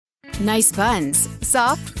Nice buns,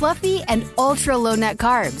 soft, fluffy, and ultra-low net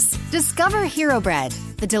carbs. Discover Hero Bread,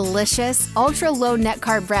 the delicious, ultra-low net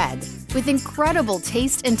carb bread with incredible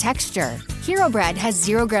taste and texture. Hero Bread has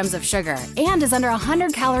 0 grams of sugar and is under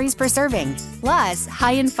 100 calories per serving. Plus,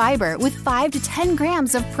 high in fiber with 5 to 10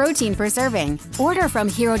 grams of protein per serving. Order from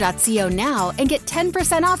hero.co now and get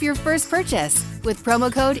 10% off your first purchase with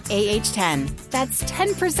promo code AH10. That's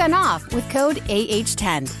 10% off with code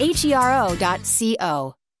AH10.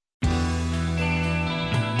 HERO.co.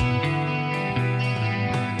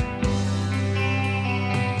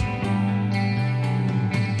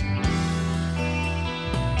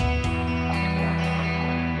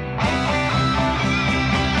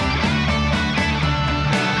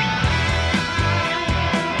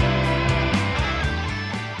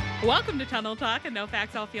 Welcome to Tunnel Talk, a No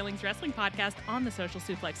Facts, All Feelings wrestling podcast on the Social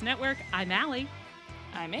Suplex Network. I'm Allie.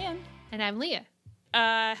 I'm Ann. And I'm Leah.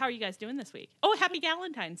 How are you guys doing this week? Oh, happy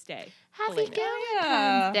Galentine's Day. Happy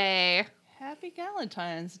Galentine's Day. Happy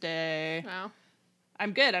Galentine's Day. Wow.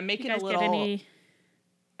 I'm good. I'm making I'm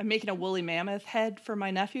making a woolly mammoth head for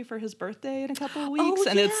my nephew for his birthday in a couple of weeks.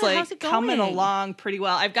 And it's like coming along pretty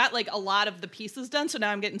well. I've got like a lot of the pieces done, so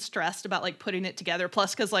now I'm getting stressed about like putting it together.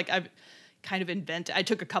 Plus, because like I've kind of I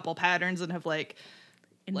took a couple patterns and have like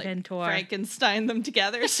Frankenstein them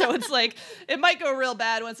together. So it's like, it might go real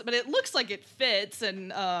bad once, but it looks like it fits,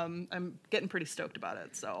 and I'm getting pretty stoked about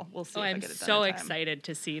it. So we'll see if I get it done in time. I'm so excited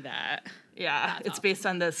to see that. Yeah, it's awesome. Based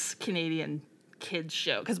on this Canadian kids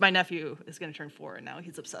show, because my nephew is going to turn 4, and now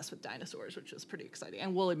he's obsessed with dinosaurs, which is pretty exciting.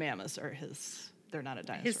 And woolly mammoths are they're not a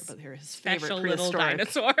dinosaur, but they're his favorite special prehistoric little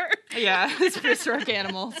dinosaur. Yeah, his prehistoric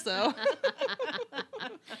animal, so.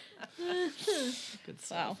 Good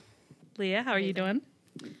stuff. Wow. Leah, how are you doing?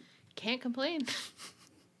 Can't complain.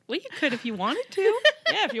 Well, you could if you wanted to.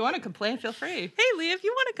 Yeah, if you want to complain, feel free. Hey, Leah, if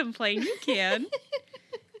you want to complain, you can.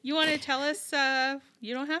 You want to tell us,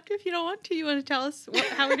 you don't have to if you don't want to. You want to tell us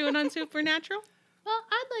how we're doing on Supernatural? Well,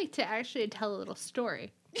 I'd like to actually tell a little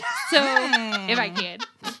story. So, if I can.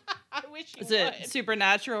 I wish you would. Is it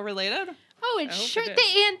supernatural related? Oh, it sure is.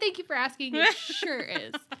 And thank you for asking. It sure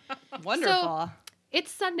is. Wonderful. So, it's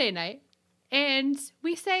Sunday night, and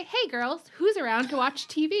we say, hey, girls, who's around to watch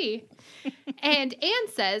TV? And Ann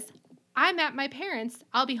says, I'm at my parents'.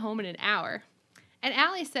 I'll be home in an hour. And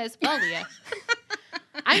Allie says, well, Leah,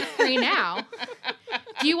 I'm free now.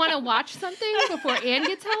 Do you want to watch something before Ann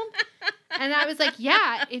gets home? And I was like,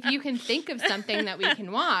 yeah, if you can think of something that we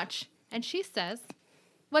can watch. And she says,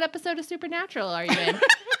 what episode of Supernatural are you in?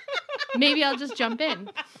 Maybe I'll just jump in.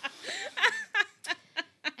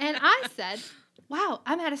 And I said, wow,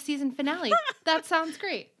 I'm at a season finale. That sounds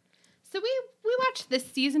great. So we watched the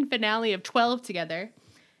season finale of 12 together.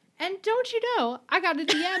 And don't you know, I got a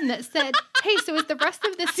DM that said, hey, so is the rest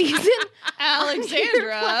of the season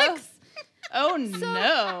Alexandra? Oh, so,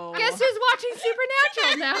 no. Guess who's watching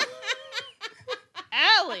Supernatural now?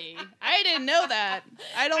 Allie, I didn't know that.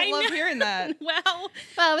 I love hearing that. Well,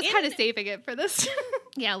 I was kind of saving it for this.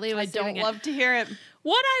 Yeah, Leah was doing it. I don't love to hear it.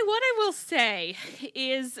 What I will say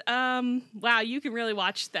is, wow, you can really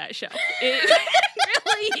watch that show. It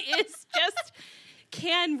really is just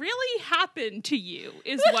can really happen to you,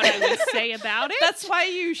 is what I would say about it. That's why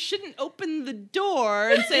you shouldn't open the door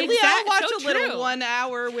and say, Leah, I'll watch a little 1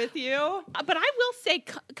 hour with you. But I will say,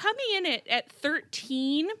 coming in at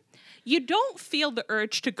 13, you don't feel the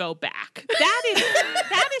urge to go back. That is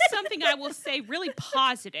something I will say really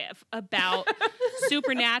positive about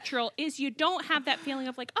Supernatural, is you don't have that feeling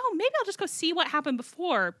of like, oh, maybe I'll just go see what happened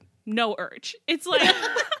before. No urge. It's like,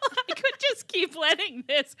 I could just keep letting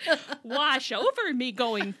this wash over me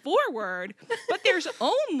going forward, but there's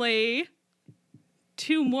only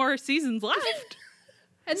 2 more seasons left.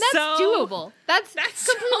 And that's doable. That's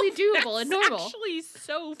completely doable and normal. It's actually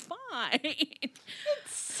so fine.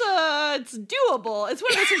 It's doable. It's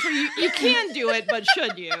one of those things where you can do it, but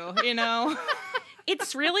should you? You know?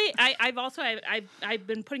 It's really, I've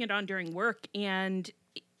been putting it on during work, and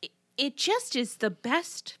it just is the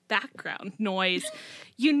best background noise.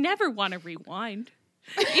 You never want to rewind.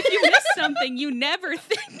 If you miss something, you never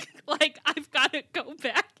think, like, I've got to go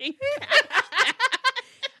back and catch that.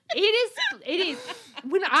 It is.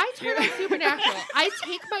 When I turn on Supernatural, I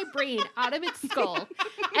take my brain out of its skull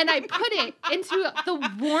and I put it into the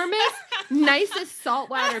warmest, nicest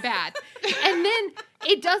saltwater bath. And then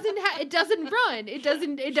it doesn't run. It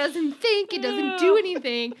doesn't think. It doesn't do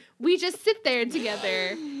anything. We just sit there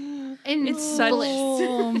together. And it's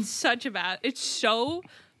so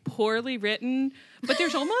poorly written, but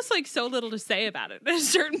there's almost like so little to say about it at a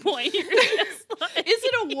certain point. You're just like, is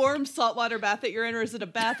it a warm saltwater bath that you're in, or is it a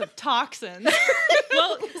bath of toxins?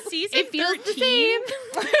 Well, season it feels 13, the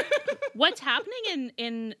same. what's happening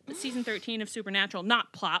in season 13 of Supernatural,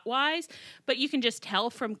 not plot-wise, but you can just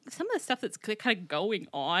tell from some of the stuff that's kind of going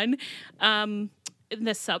on,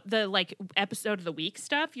 the like episode of the week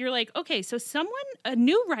stuff, you're like, okay, so a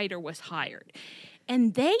new writer was hired.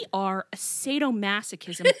 And they are a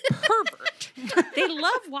sadomasochism pervert. They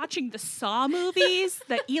love watching the Saw movies,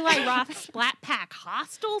 the Eli Roth Splat Pack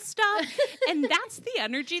Hostel stuff. And that's the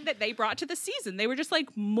energy that they brought to the season. They were just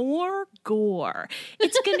like, more gore.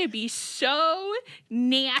 It's going to be so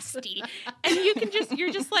nasty. And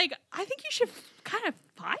you're just like, I think you should kind of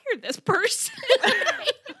fire this person.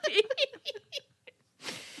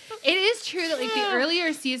 It is true that like the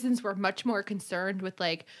earlier seasons were much more concerned with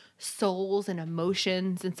like souls and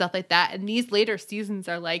emotions and stuff like that. And these later seasons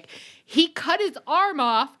are like, he cut his arm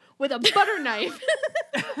off with a butter knife.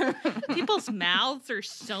 People's mouths are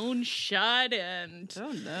sewn shut and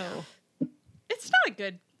oh no. It's not a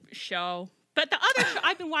good show. But the other show,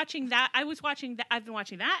 I've been watching that. I've been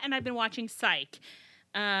watching that, and I've been watching Psych.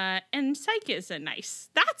 And Psych is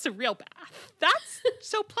that's a real bath. That's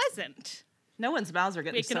so pleasant. No one's mouths are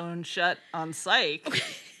getting sewn shut on Psych.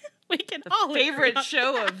 We can the all favorite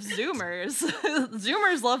show of Zoomers.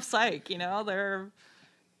 Zoomers love Psych, you know? They're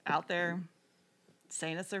out there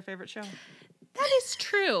saying it's their favorite show. That is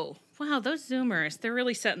true. Wow, those Zoomers, they're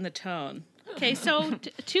really setting the tone. Okay, so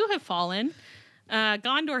two have fallen.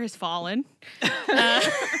 Gondor has fallen.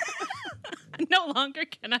 No longer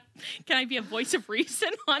can I be a voice of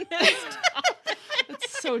reason on this topic.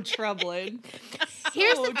 It's so troubling.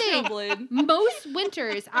 Here's the thing. Most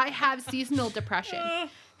winters I have seasonal depression.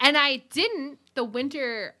 And I didn't the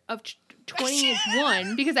winter of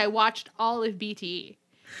 21 because I watched all of BTE.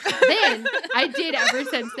 Then I did ever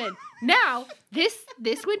since then. Now, this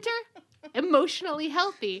winter, emotionally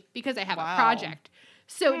healthy because I have a project.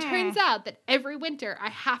 So it turns out that every winter I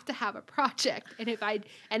have to have a project. And if I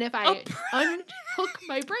unhook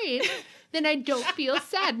my brain, then I don't feel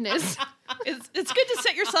sadness. It's good to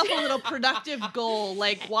set yourself a little productive goal,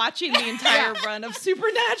 like watching the entire run of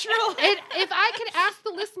Supernatural. And if I could ask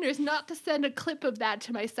the listeners not to send a clip of that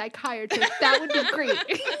to my psychiatrist, that would be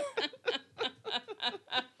great.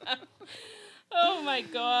 Oh my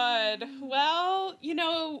God. Well, you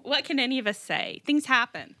know, what can any of us say? Things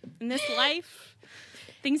happen. In this life,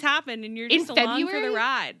 things happen and you're just along for the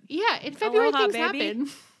ride. Yeah, in February things happen.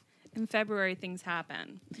 In February, things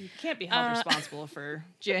happen. You can't be held responsible for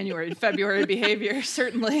January and February behavior,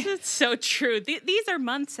 certainly. It's so true. These are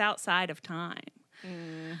months outside of time.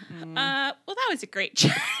 Well, that was a great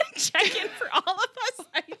check-in for all of us,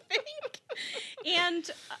 I think. And,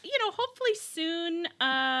 you know, hopefully soon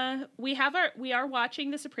we are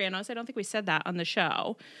watching The Sopranos. I don't think we said that on the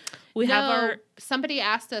show. Somebody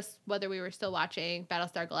asked us whether we were still watching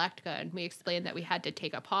Battlestar Galactica, and we explained that we had to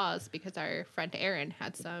take a pause because our friend Aaron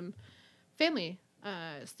had some family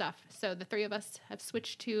stuff. So the three of us have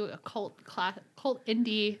switched to a cult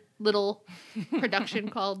indie little production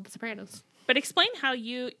called The Sopranos. But explain how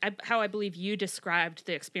I believe you described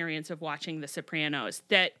the experience of watching The Sopranos.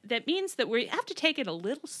 That means that we have to take it a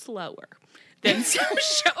little slower than some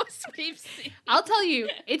shows we've seen. I'll tell you,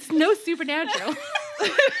 it's no Supernatural.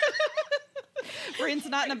 Brain's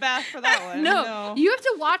not in a bath for that one. No, you have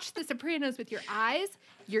to watch The Sopranos with your eyes,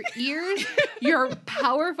 your ears, your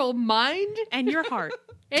powerful mind, and your heart.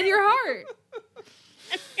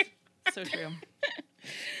 So true.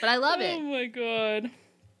 But I love it. Oh my God.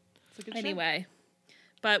 Anyway,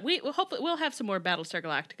 but we'll have some more Battlestar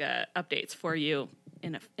Galactica updates for you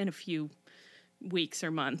in a few weeks or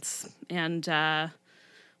months, and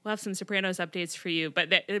we'll have some Sopranos updates for you.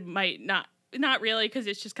 But it might not really, because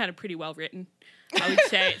it's just kind of pretty well written. I would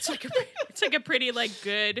say it's like a pretty like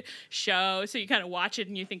good show. So you kind of watch it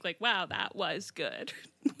and you think like, wow, that was good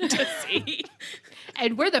to see.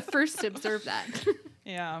 And we're the first to observe that.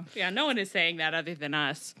 Yeah. No one is saying that other than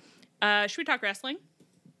us. Should we talk wrestling?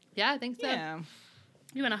 Yeah, I think so. Yeah.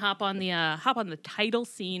 You want to hop on the title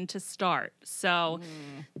scene to start. So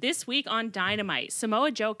this week on Dynamite,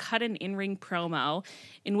 Samoa Joe cut an in-ring promo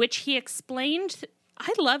in which he explained,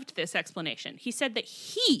 I loved this explanation. He said that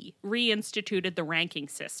he reinstituted the ranking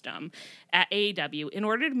system at AEW in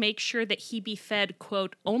order to make sure that he be fed,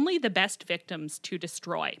 quote, only the best victims to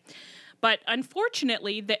destroy. But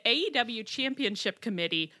unfortunately, the AEW Championship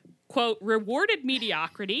Committee, quote, rewarded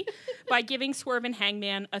mediocrity by giving Swerve and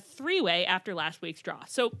Hangman a three-way after last week's draw.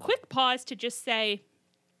 So quick pause to just say,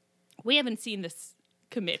 we haven't seen this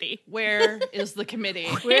committee. Where is the committee?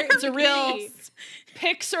 It's a real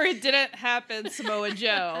picks or it didn't happen, Samoa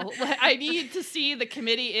Joe. I need to see the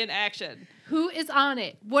committee in action. Who is on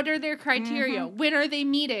it? What are their criteria? When are they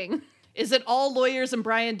meeting? Is it all lawyers and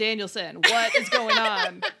Bryan Danielson? What is going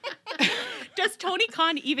on? Tony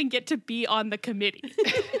Khan even get to be on the committee?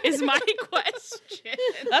 Is my question.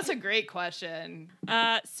 That's a great question.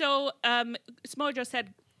 So Samoa Joe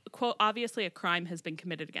said, quote, obviously a crime has been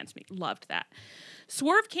committed against me. Loved that.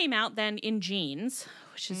 Swerve came out then in jeans,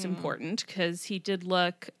 which is important because he did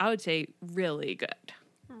look, I would say, really good.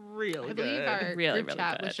 Really I good. believe our really, group really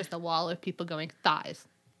chat good. was just a wall of people going, thighs.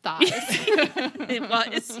 It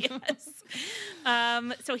was,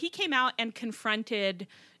 yes. So he came out and confronted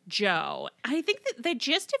Joe. I think that the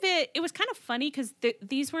gist of it was kind of funny because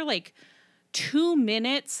these were like 2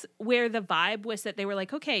 minutes where the vibe was that they were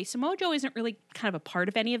like, okay, Samoa Joe isn't really kind of a part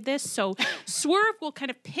of any of this. So Swerve will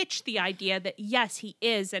kind of pitch the idea that, yes, he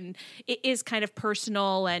is. And it is kind of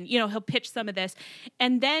personal. And, he'll pitch some of this.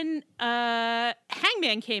 And then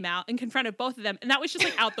Hangman came out and confronted both of them. And that was just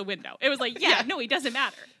like out the window. It was like, no, he doesn't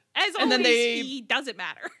matter. As always, he doesn't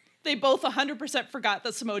matter. They both 100% forgot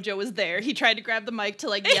that Samoa Joe was there. He tried to grab the mic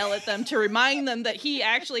to yell at them to remind them that he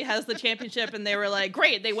actually has the championship, and they were like,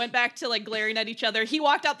 great. They went back to glaring at each other. He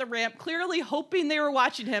walked out the ramp, clearly hoping they were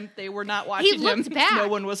watching him. They were not watching him. He looked back. No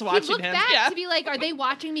one was watching him. He looked back to be like, are they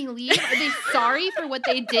watching me leave? Are they sorry for what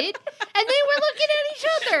they did? And they were looking at each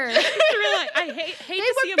other. They were like, I hate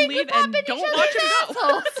to see him leave, and don't watch him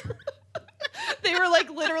go. They were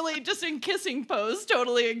literally just in kissing pose,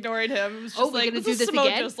 totally ignoring him. It was just we're gonna do this Samoa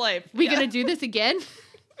again? Joe's life. We gonna do this again?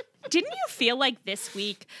 Didn't you feel like this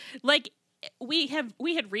week, we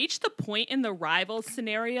had reached the point in the Rivals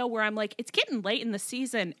scenario where I'm like, it's getting late in the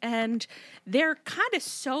season and they're kind of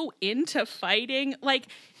so into fighting,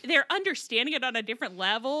 they're understanding it on a different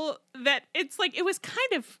level that it's it was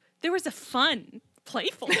kind of, there was a fun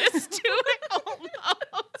playfulness to it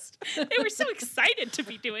almost. They were so excited to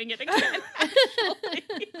be doing it again,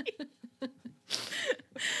 actually.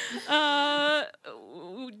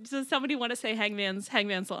 Does somebody want to say Hangman's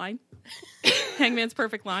line? Hangman's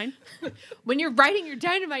perfect line? When you're writing your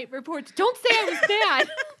Dynamite reports, don't say I was bad.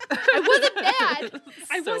 I wasn't bad.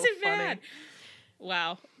 I wasn't bad.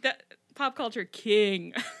 Wow. That pop culture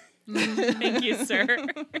king. Thank you, sir.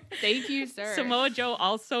 Thank you, sir. Samoa Joe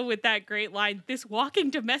also with that great line, this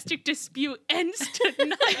walking domestic dispute ends tonight,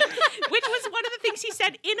 which was one of the things he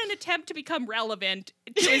said in an attempt to become relevant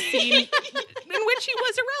to a scene in which he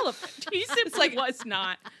was irrelevant. He simply was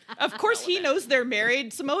not. Of course he knows they're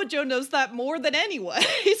married. Samoa Joe knows that more than anyone.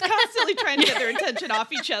 He's constantly trying to get their attention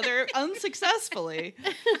off each other unsuccessfully.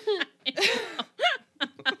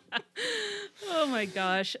 Oh my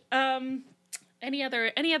gosh. Any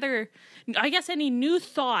other, I guess, any new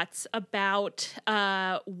thoughts about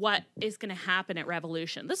what is going to happen at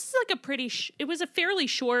Revolution? This is it was a fairly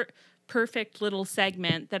short, perfect little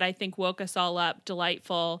segment that I think woke us all up,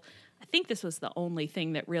 delightful. I think this was the only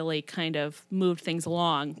thing that really kind of moved things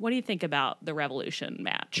along. What do you think about the Revolution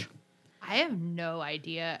match? I have no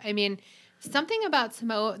idea. I mean, something about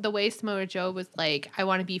the way Samoa Joe was like, I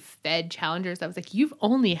want to be fed challengers. I was like, you've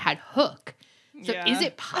only had Hook. So is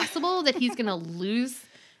it possible that he's going to lose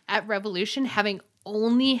at Revolution having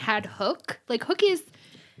only had Hook? Hook is,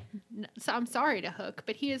 so I'm sorry to Hook,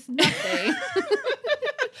 but he is nothing.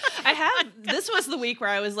 This was the week where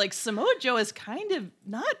I was like, Samoa Joe has kind of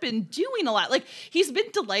not been doing a lot. He's been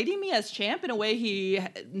delighting me as champ in a way he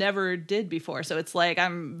never did before. So it's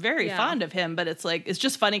I'm very fond of him, but it's it's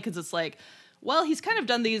just funny because it's well, he's kind of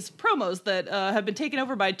done these promos that have been taken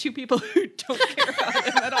over by two people who don't care about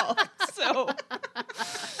him at all. So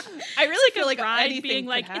I really feel like anything being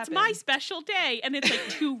could happen. It's my special day, and it's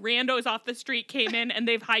two randos off the street came in and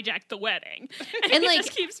they've hijacked the wedding, and he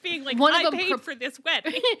just keeps being I paid for this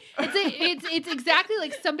wedding. It's exactly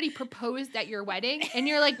like somebody proposed at your wedding, and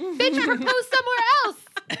you're like, bitch, propose somewhere else.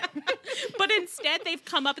 But instead, they've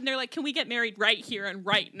come up and they're like, can we get married right here and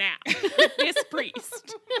right now? This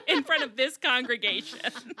priest in front of this congregation.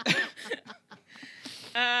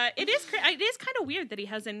 It is kind of weird that he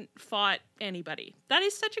hasn't fought anybody. That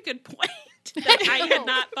is such a good point that I had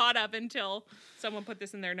not thought of until someone put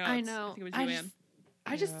this in their notes. I know. I think it was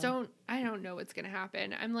you, Ann. I don't know what's going to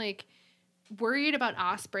happen. I'm worried about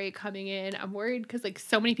Ospreay coming in. I'm worried because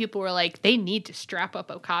so many people were like, they need to strap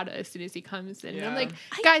up Okada as soon as he comes in. Yeah. And I'm like,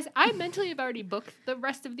 guys, I mentally have already booked the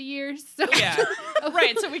rest of the year. So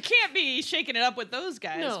right. So we can't be shaking it up with those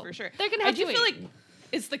guys for sure. They're gonna have to wait. I do feel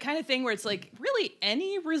it's the kind of thing where it's really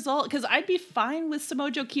any result, because I'd be fine with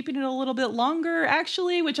Samoa Joe keeping it a little bit longer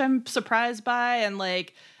actually, which I'm surprised by, and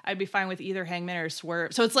I'd be fine with either Hangman or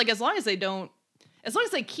Swerve. So it's as long as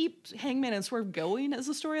they keep Hangman and Swerve going as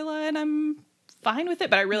a storyline, I'm fine with it,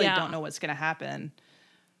 but I really don't know what's going to happen.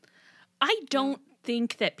 I don't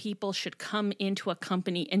think that people should come into a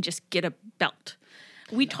company and just get a belt.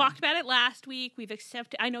 We talked about it last week. We've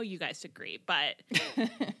accepted. I know you guys agree, but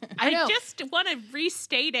I just want to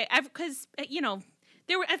restate it because,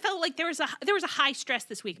 I felt like there was a high stress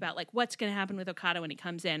this week about like what's going to happen with Okada when he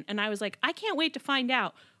comes in. And I was like, I can't wait to find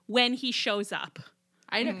out when he shows up.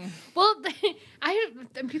 I know. Well, I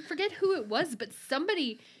forget who it was, but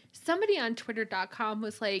somebody on Twitter.com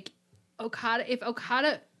was like, if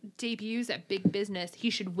Okada debuts at Big Business, he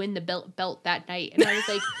should win the belt that night. And I was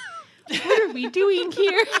like, what are we doing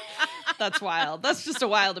here? That's wild. That's just a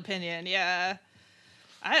wild opinion. Yeah.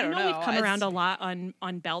 I don't know. We've come around a lot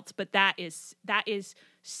on belts, but that is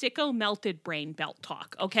sicko melted brain belt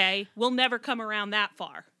talk, okay? We'll never come around that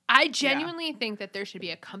far. I genuinely think that there should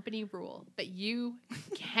be a company rule that you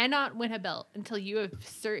cannot win a belt until you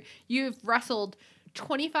have wrestled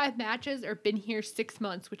 25 matches or been here 6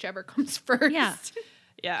 months, whichever comes first. Yeah.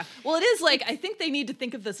 Yeah. Well, it is like, I think they need to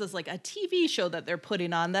think of this as like a TV show that they're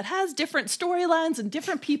putting on that has different storylines and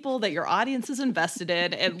different people that your audience is invested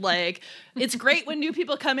in. And like, it's great when new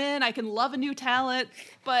people come in. I can love a new talent,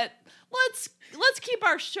 but let's keep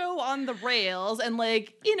our show on the rails and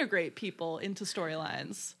like integrate people into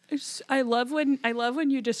storylines. I love when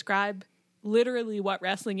you describe literally what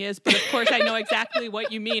wrestling is, but of course I know exactly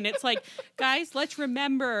what you mean. It's like, guys, let's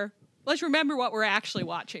remember what we're actually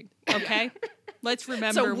watching. Okay? Let's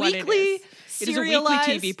remember what it is. It is a weekly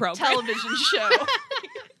TV program. Television show.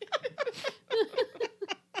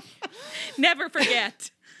 Never forget.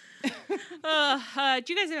 Do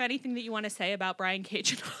you guys have anything that you want to say about Brian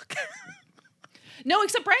Cage and Hook? No,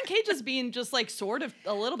 except Brian Cage is being just like sort of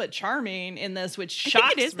a little bit charming in this, which shocks me. I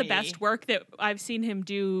think it is the best work that I've seen him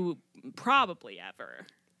do probably ever.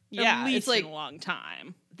 Yeah, at least it's like in a long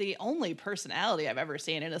time. The only personality I've ever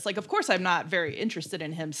seen, and it's like, of course, I'm not very interested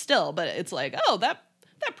in him still, but it's like, oh, that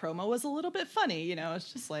promo was a little bit funny,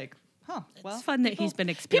 It's just like, well, it's fun that he's been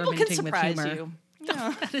experimenting with humor. People can surprise you.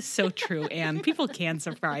 Yeah. That is so true, Anne. People can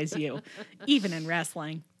surprise you, even in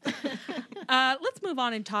wrestling. Let's move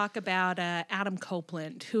on and talk about Adam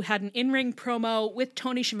Copeland, who had an in-ring promo with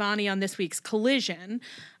Tony Schiavone on this week's Collision.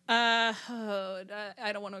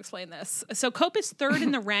 I don't want to explain this. So Cope is third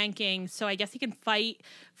in the ranking, so I guess he can fight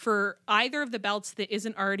for either of the belts that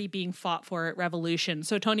isn't already being fought for at Revolution.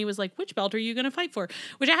 So Tony was like, which belt are you going to fight for?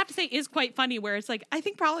 Which I have to say is quite funny, where it's like, I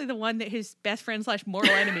think probably the one that his best friend /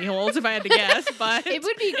 mortal enemy holds, if I had to guess. But it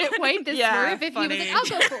would be quite the swerve if funny. He was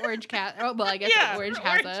like, I'll go for Orange Cat. Oh, well, I guess Orange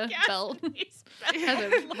has a belt.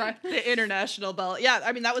 The international belt. Yeah,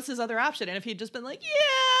 I mean, that was his other option. And if he'd just been like, yeah,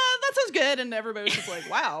 that sounds good. And everybody was just like,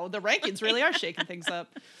 wow, the rankings really are shaking things up.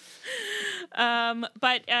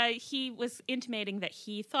 But he was intimating that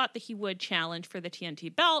he thought that he would challenge for the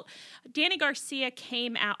TNT belt. Danny Garcia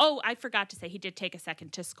came out. Oh, I forgot to say he did take a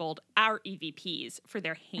second to scold our EVPs for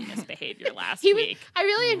their heinous behavior last week. I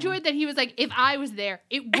really enjoyed that he was like, if I was there,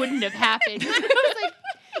 it wouldn't have happened. I was like,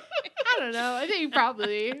 I don't know. I think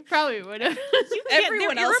probably would have.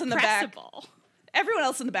 Everyone else in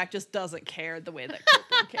the back just doesn't care the way that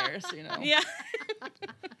Copeland cares, Yeah.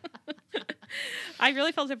 I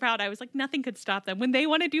really felt so proud. I was like, nothing could stop them. When they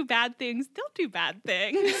want to do bad things, they'll do bad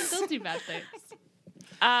things. They'll do bad things.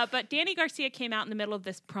 But Danny Garcia came out in the middle of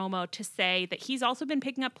this promo to say that he's also been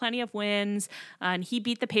picking up plenty of wins, and he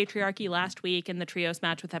beat the Patriarchy last week in the trios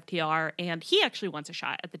match with FTR, and he actually wants a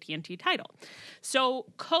shot at the TNT title. So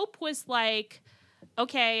Cope was like,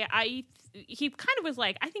 okay, he kind of was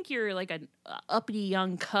like, I think you're like an uppity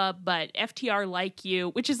young cub, but FTR like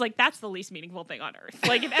you, which is like, that's the least meaningful thing on earth.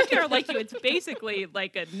 Like, if FTR like you, it's basically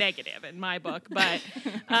like a negative in my book. But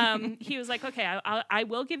he was like, okay, I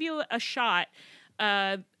will give you a shot.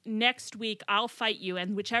 Next week, I'll fight you,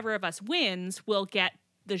 and whichever of us wins will get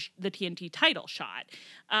the TNT title shot.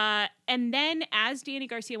 And then as Danny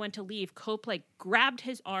Garcia went to leave, Cope like grabbed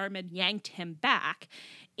his arm and yanked him back.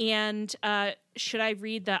 And should I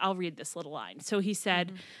read that? I'll read this little line. So he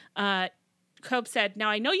said, Cope said, now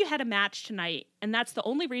I know you had a match tonight, and that's the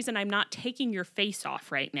only reason I'm not taking your face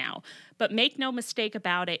off right now. But make no mistake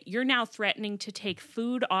about it, you're now threatening to take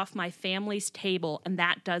food off my family's table, and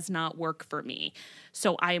that does not work for me.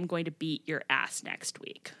 So I am going to beat your ass next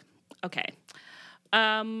week. Okay.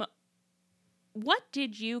 What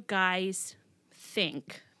did you guys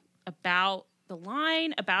think about the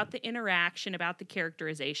line, about the interaction, about the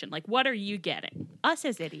characterization? Like, what are you getting? Us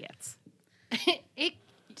as idiots. It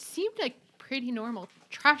seemed like pretty normal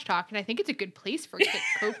trash talk, and I think it's a good place for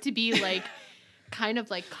Cope to be like kind of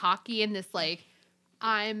like cocky in this like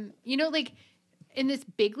I'm like in this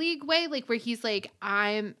big league way, like where he's like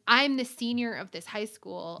I'm the senior of this high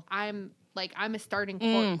school. I'm a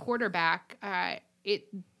starting quarterback.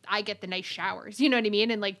 I get the nice showers. You know what I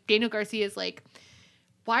mean? And like Daniel Garcia is like,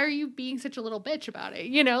 why are you being such a little bitch about it?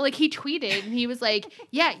 You know, like he tweeted and he was like,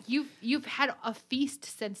 yeah, you've had a feast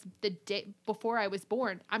since the day before I was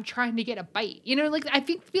born. I'm trying to get a bite. You know, like I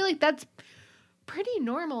feel like that's pretty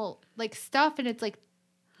normal like stuff, and it's like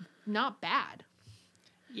not bad.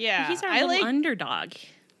 Yeah. He's our little underdog.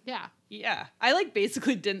 Yeah. Yeah. I like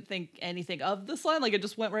basically didn't think anything of this line. Like it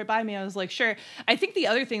just went right by me. I was like, sure. I think the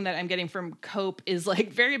other thing that I'm getting from Cope is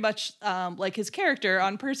like very much like his character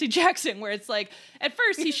on Percy Jackson, where it's like at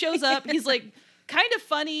first he shows up, he's like kind of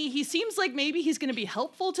funny. He seems like maybe he's going to be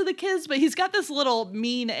helpful to the kids, but he's got this little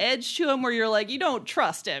mean edge to him where you're like, you don't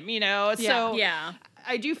trust him, you know? So yeah.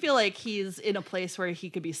 I do feel like he's in a place where he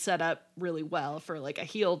could be set up really well for like a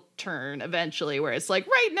heel turn eventually, where it's like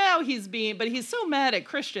right now but he's so mad at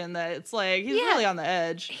Christian that it's like he's really on the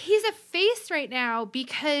edge. He's a face right now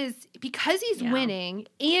because he's winning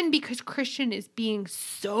and because Christian is being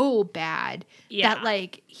so bad that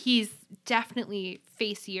like he's definitely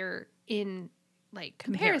facier in like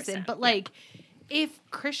comparison. But like if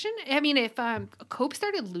Cope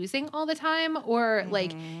started losing all the time, or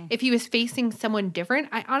like if he was facing someone different,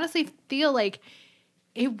 I honestly feel like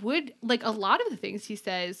it would, like a lot of the things he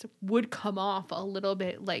says would come off a little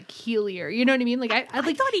bit like heelier. You know what I mean? Like I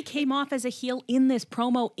thought he came off as a heel in this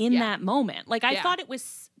promo in that moment. Like I thought it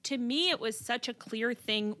was, to me, it was such a clear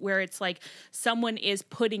thing where it's like someone is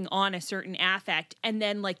putting on a certain affect and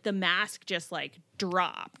then like the mask just like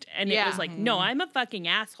dropped and it was like, no, I'm a fucking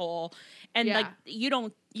asshole. And like, you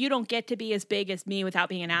don't get to be as big as me without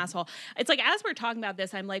being an asshole. It's like, as we're talking about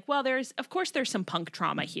this, I'm like, well, of course there's some Punk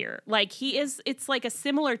trauma here. Like it's like a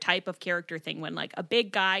similar type of character thing when like a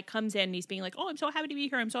big guy comes in and he's being like, oh, I'm so happy to be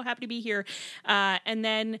here. I'm so happy to be here. And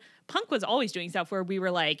then Punk was always doing stuff where we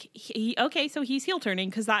were like, okay, so he's heel turning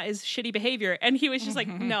because that is shitty behavior. And he was just like,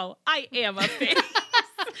 no, I am a face.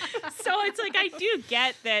 So it's like, I do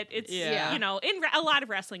get that it's, you know, a lot of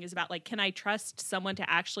wrestling is about like, can I trust someone to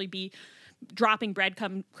actually be dropping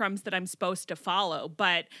breadcrumbs that I'm supposed to follow?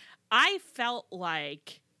 But I felt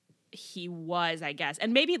like he was, I guess.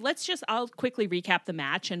 And maybe I'll quickly recap the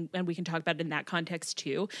match and we can talk about it in that context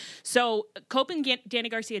too. So Cope and Danny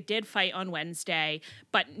Garcia did fight on Wednesday,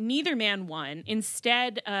 but neither man won.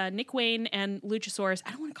 Instead, Nick Wayne and Luchasaurus,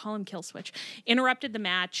 I don't want to call him Killswitch, interrupted the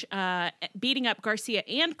match, beating up Garcia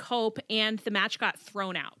and Cope, and the match got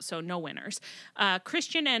thrown out. So no winners.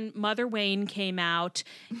 Christian and Mother Wayne came out,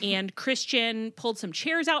 and Christian pulled some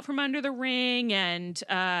chairs out from under the ring, and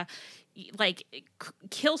like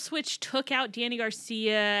Killswitch took out Danny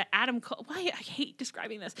Garcia. I hate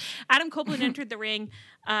describing this. Adam Copeland entered the ring,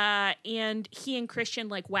 and he and Christian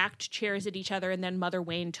like whacked chairs at each other, and then Mother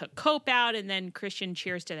Wayne took Cope out, and then Christian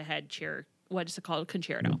cheers to the head chair. What is it called?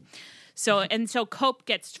 Concerto. So Cope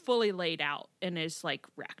gets fully laid out and is like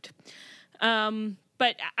wrecked.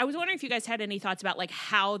 But I was wondering if you guys had any thoughts about like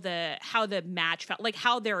how the match felt, like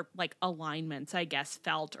how their like alignments, I guess,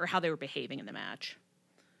 felt, or how they were behaving in the match.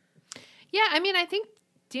 Yeah, I mean, I think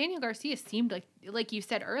Daniel Garcia seemed like you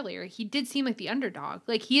said earlier, he did seem like the underdog.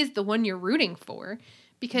 Like, he is the one you're rooting for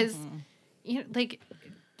because, you know, like,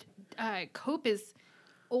 Cope is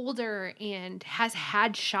older and has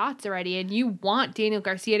had shots already, and you want Daniel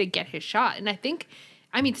Garcia to get his shot. And I think,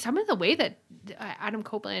 I mean, some of the way that Adam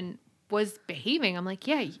Copeland was behaving, I'm like,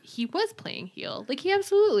 yeah, he was playing heel. Like, he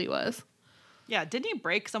absolutely was. Yeah, didn't he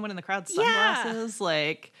break someone in the crowd's sunglasses? Yeah.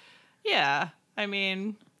 Like, yeah, I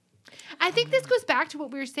mean... I think this goes back to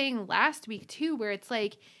what we were saying last week, too, where it's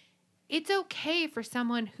like, it's okay for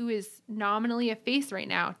someone who is nominally a face right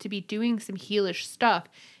now to be doing some heelish stuff.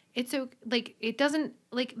 It's like, it doesn't,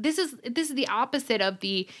 like, this is the opposite of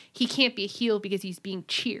he can't be a heel because he's being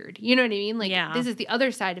cheered. You know what I mean? Like, This is the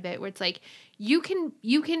other side of it where it's like, you can,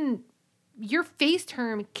 your face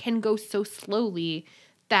term can go so slowly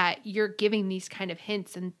that you're giving these kind of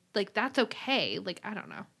hints, and like, that's okay. Like, I don't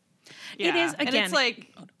know. Yeah. It is, again. And it's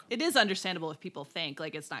like, it is understandable if people think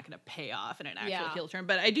like it's not going to pay off in an actual heel turn,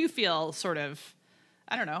 but I do feel sort of,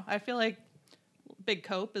 I don't know. I feel like Big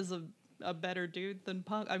Cope is a better dude than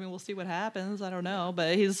Punk. I mean, we'll see what happens. I don't know,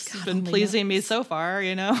 but he's been pleasing me so far,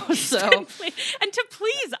 you know. So and to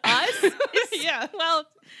please us, is, well,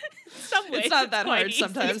 some ways it's not that hard easy.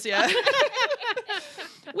 Sometimes. Yeah,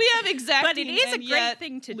 we have exacting, but it is a great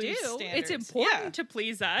thing to do. Standards. It's important to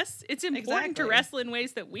please us. It's important to wrestle in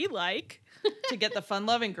ways that we like. To get the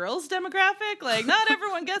fun-loving girls demographic, like not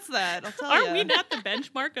everyone gets that. I'll tell you. Are we not the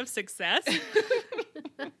benchmark of success?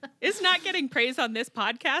 Is not getting praise on this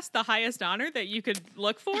podcast the highest honor that you could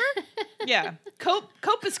look for? Yeah.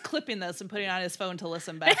 Cope is clipping this and putting it on his phone to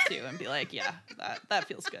listen back to and be like, yeah, that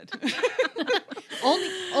feels good.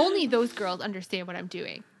 Only those girls understand what I'm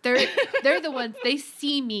doing. They're the ones, they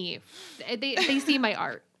see me. They see my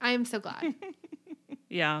art. I am so glad.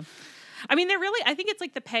 Yeah. I mean, I think it's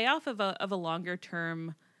like the payoff of a longer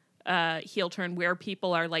term heel turn where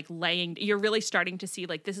people are like you're really starting to see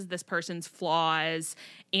like, this is this person's flaws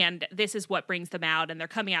and this is what brings them out, and they're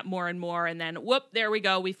coming out more and more, and then whoop, there we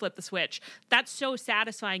go, we flip the switch. That's so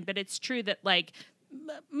satisfying. But it's true that like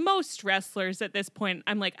most wrestlers at this point,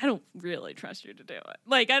 I'm like, I don't really trust you to do it.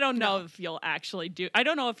 Like, I don't know if you'll actually do. I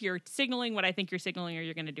don't know if you're signaling what I think you're signaling, or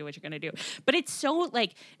you're going to do what you're going to do. But it's so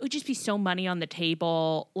like, it would just be so money on the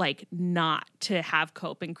table, like not to have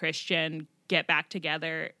Cope and Christian get back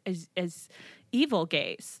together as evil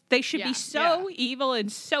gays. They should be so evil and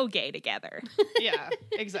so gay together. Yeah,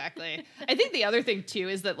 exactly. I think the other thing too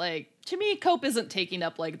is that like, to me, Cope isn't taking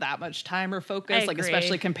up like that much time or focus, like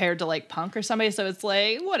especially compared to like Punk or somebody. So it's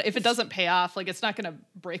like, what if it doesn't pay off? Like, it's not going to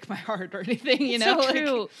break my heart or anything, you know? So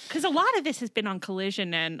true. Because a lot of this has been on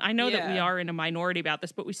Collision, and I know that we are in a minority about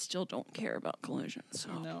this, but we still don't care about Collision.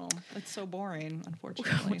 So no, it's so boring,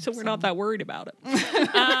 unfortunately. so we're not that worried about it.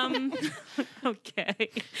 Okay.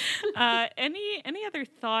 Any other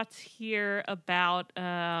thoughts here about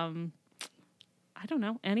I don't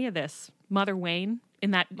know, any of this? Mother Wayne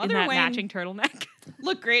in that matching turtleneck.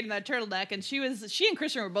 Looked great in that turtleneck, and she and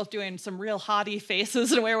Christian were both doing some real haughty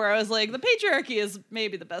faces in a way where I was like, the patriarchy is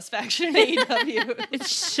maybe the best faction in AEW.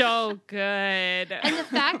 It's so good. And the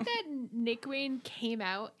fact that Nick Wayne came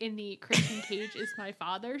out in the Christian Cage is my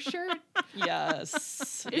father shirt.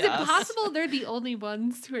 Yes. Is it possible they're the only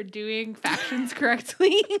ones who are doing factions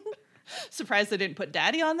correctly? Surprised they didn't put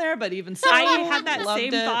Daddy on there, but even so, I had that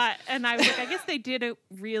same thought, and I was like, I guess they didn't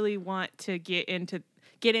really want to get into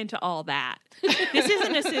all that. This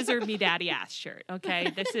isn't a scissor me daddy ass shirt,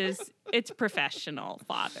 okay? It's professional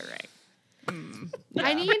fathering. Yeah.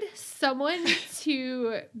 I need someone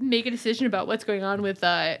to make a decision about what's going on with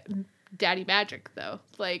Daddy Magic, though.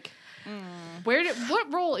 Like,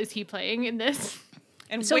 what role is he playing in this?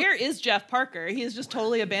 And where is Jeff Parker? He has just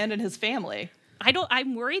totally abandoned his family.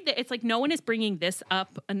 I'm worried that it's like no one is bringing this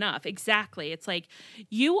up enough. Exactly. It's like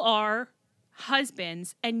you are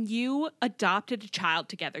husbands and you adopted a child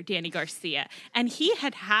together, Danny Garcia. And he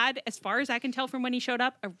had, as far as I can tell from when he showed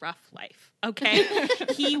up, a rough life. Okay.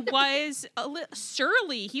 He was a little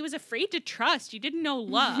surly. He was afraid to trust. You didn't know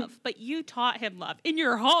love, but you taught him love in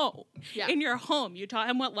your home. Yeah. In your home, you taught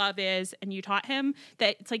him what love is. And you taught him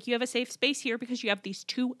that it's like you have a safe space here because you have these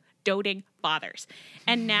two doting fathers.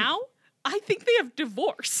 And now I think they have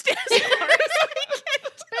divorced as far as I can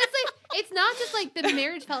tell. But it's not just like the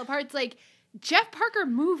marriage fell apart. It's like Jeff Parker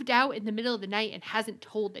moved out in the middle of the night and hasn't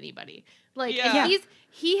told anybody. Like,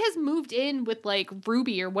 he has moved in with like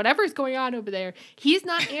Ruby or whatever's going on over there. He's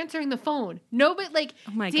not answering the phone. Nobody, like,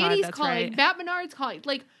 oh my Danny's God, calling, right. Matt Menard's calling.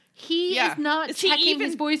 Like, he is not checking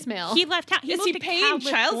his voicemail. He left town. Is he paying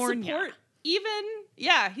child support?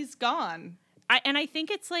 He's gone. I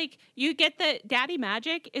think it's like you get the Daddy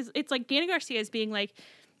Magic it's like Danny Garcia is being like,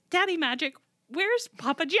 Daddy Magic, where's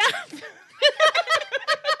Papa Jeff?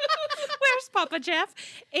 Where's Papa Jeff?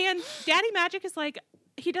 And Daddy Magic is like,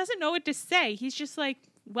 he doesn't know what to say. He's just like,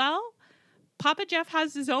 well, Papa Jeff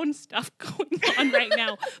has his own stuff going on right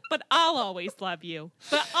now, but I'll always love you.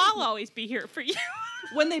 But I'll always be here for you.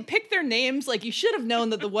 When they picked their names, like, you should have known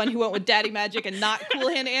that the one who went with Daddy Magic and not Cool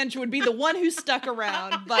Hand Andrew would be the one who stuck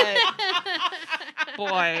around, but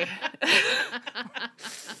boy.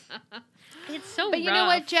 It's so But rough. You know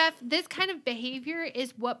what, Jeff? This kind of behavior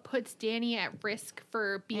is what puts Danny at risk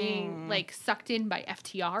for being, like, sucked in by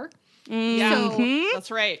FTR. Yeah, so,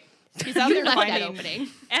 that's right. He's out there finding opening.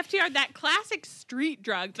 FTR, that classic street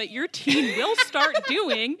drug that your teen will start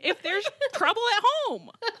doing if there's trouble at home.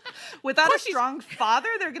 Without a strong father,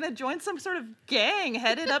 they're going to join some sort of gang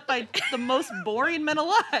headed up by the most boring men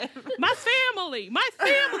alive. My family. He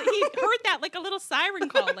heard that like a little siren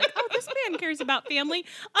call. Like, oh, this man cares about family.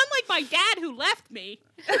 Unlike my dad who left me.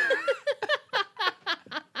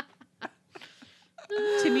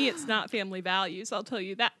 To me, it's not family values. I'll tell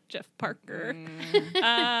you that, Jeff Parker.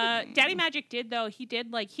 Daddy Magic did, though. He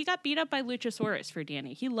got beat up by Luchasaurus for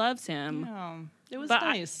Danny. He loves him. Yeah, it was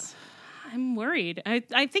nice. I'm worried. I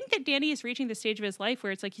think that Danny is reaching the stage of his life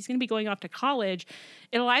where it's like he's going to be going off to college.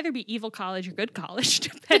 It'll either be evil college or good college,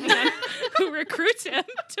 depending on who recruits him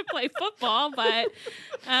to play football. But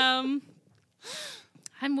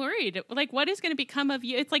I'm worried. Like, what is going to become of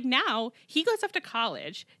you? It's like now he goes off to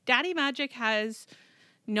college. Daddy Magic has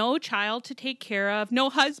no child to take care of, no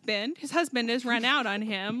husband. His husband has run out on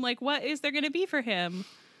him. Like, what is there going to be for him?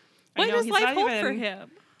 What does life hold for him?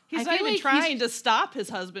 He's not even trying to stop his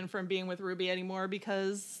husband from being with Ruby anymore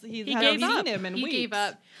because he hasn't seen him in weeks. He gave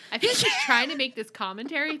up. I feel like he's trying to make this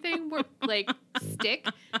commentary thing stick.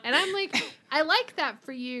 And I'm like, I like that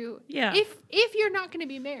for you. Yeah. If you're not going to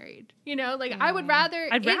be married, I would rather.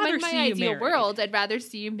 I'd rather in my see you ideal married. world, I'd rather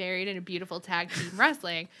see you married in a beautiful tag team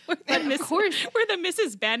wrestling. But of course, we're the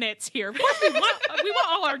Mrs. Bennetts here. Of course, we want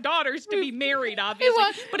all our daughters to be married, obviously.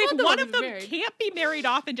 But if one of them can't be married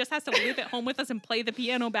off and just has to live at home with us and play the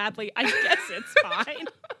piano badly, I guess it's fine.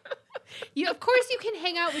 Of course, you can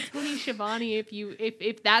hang out with Tony Schiavone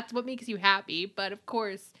if that's what makes you happy. But of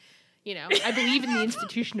course, I believe in the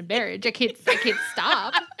institution of marriage. I can't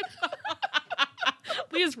stop.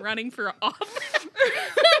 Leah's running for office.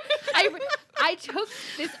 I took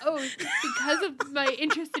this oath because of my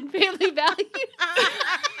interest in family values.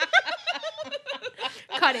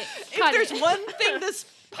 Cut it. If there's one thing this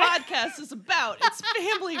podcast is about, it's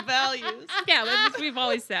family values. Yeah, we've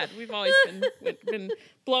always said. We've always been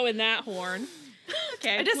blowing that horn.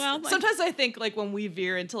 Okay. Sometimes I think when we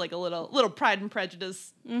veer into a little Pride and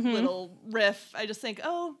Prejudice little riff, I just think,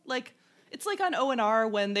 it's like on O&R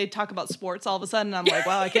when they talk about sports all of a sudden. I'm like,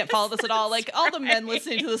 wow, I can't follow this at all. All the men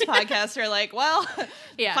listening to this podcast are like, well,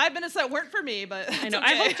 5 minutes that weren't for me, but I know. Okay.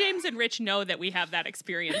 I hope James and Rich know that we have that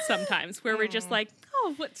experience sometimes where we're just like,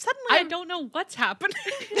 suddenly I don't know what's happening.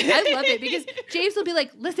 I love it because James will be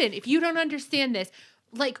like, listen, if you don't understand this,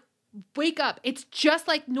 wake up. It's just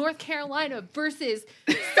like North Carolina versus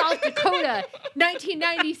South Dakota,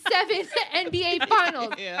 1997 NBA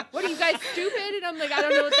Finals. Yeah. What are you guys, stupid? And I'm like, I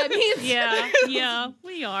don't know what that means. Yeah,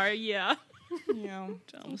 we are, yeah.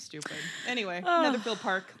 I'm stupid. Anyway, Netherfield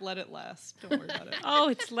Park, let it last. Don't worry about it. Oh,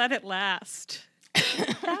 it's let it last.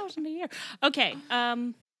 1,000 a year. Okay,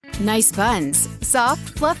 Nice buns,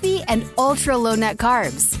 soft, fluffy, and ultra-low net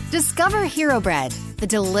carbs. Discover Hero Bread, the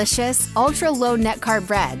delicious, ultra-low net carb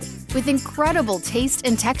bread with incredible taste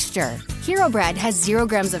and texture. Hero Bread has 0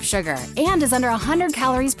 grams of sugar and is under 100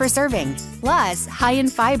 calories per serving. Plus, high in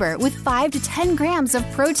fiber with 5 to 10 grams of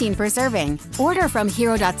protein per serving. Order from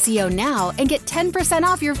hero.co now and get 10%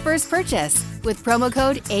 off your first purchase with promo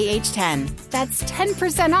code AH10. That's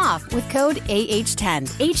 10% off with code AH10.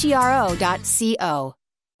 HERO.co.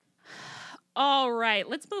 All right,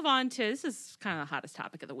 let's move on to, this is kind of the hottest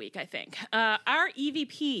topic of the week, I think. Our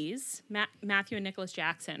EVPs, Matthew and Nicholas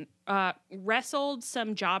Jackson, wrestled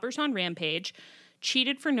some jobbers on Rampage,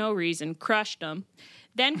 cheated for no reason, crushed them,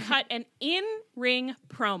 then cut an in-ring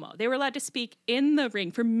promo. They were allowed to speak in the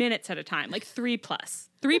ring for minutes at a time,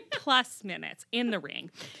 3+ minutes in the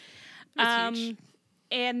ring. That's huge.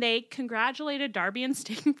 And they congratulated Darby and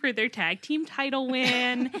Sting for their tag team title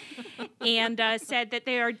win, and said that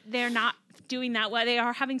they're not doing that well. They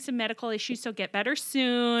are having some medical issues, so get better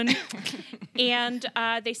soon. And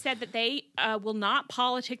they said that they will not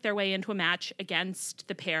politic their way into a match against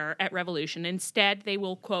the pair at Revolution. Instead, they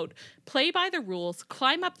will, quote, play by the rules,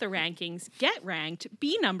 climb up the rankings, get ranked,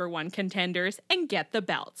 be #1 contenders, and get the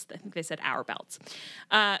belts. I think they said our belts.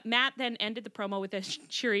 Matt then ended the promo with a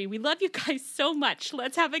cheery, we love you guys so much.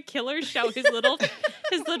 Let's have a killer show. His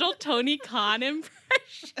little Tony Khan impression.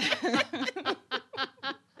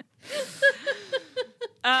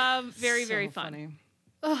 Very, very fun. Funny.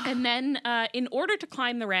 And then, in order to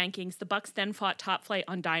climb the rankings, the Bucks then fought Top Flight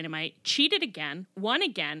on Dynamite, cheated again, won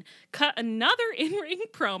again, cut another in-ring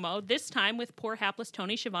promo, this time with poor hapless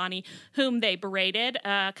Tony Schiavone, whom they berated,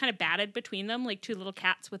 kind of batted between them like 2 little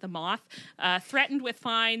cats with a moth, threatened with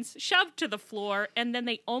fines, shoved to the floor, and then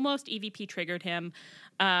they almost EVP triggered him,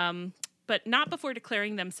 but not before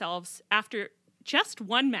declaring themselves, after just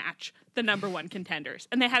one match, the #1 contenders.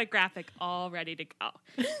 And they had a graphic all ready to go.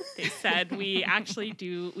 They said, we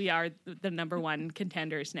are the #1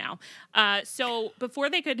 contenders now. So before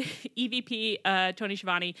they could EVP Tony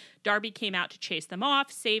Schiavone, Darby came out to chase them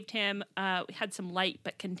off, saved him, had some light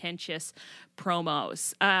but contentious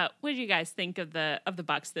promos. What did you guys think of the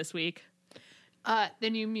Bucks this week? The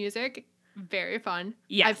new music, very fun.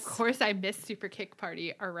 Yes. Of course, I missed Super Kick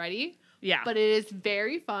Party already. Yeah. But it is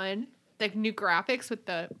very fun. The new graphics with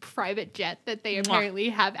the private jet that they apparently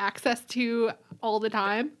have access to all the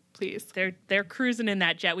time. Please. They're cruising in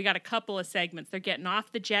that jet. We got a couple of segments. They're getting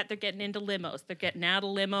off the jet. They're getting into limos. They're getting out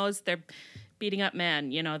of limos. They're beating up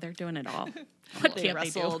men. They're doing it all. What can't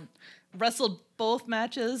they do? Wrestled both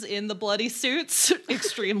matches in the bloody suits.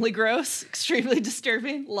 Extremely gross. Extremely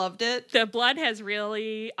disturbing. Loved it. The blood has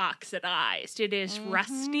really oxidized. It is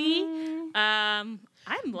rusty. I'm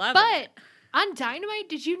loving it. On Dynamite,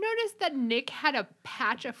 did you notice that Nick had a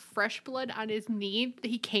patch of fresh blood on his knee that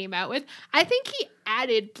he came out with? I think he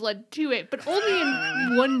added blood to it, but only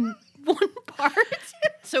in one part.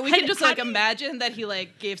 So we can just like imagine that he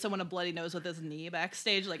like gave someone a bloody nose with his knee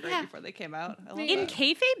backstage, like right before they came out. In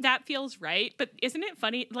kayfabe, that feels right, but isn't it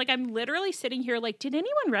funny? Like I'm literally sitting here like, did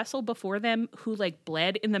anyone wrestle before them who like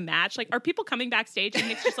bled in the match? Like, are people coming backstage and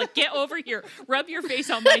it's just like, get over here, rub your face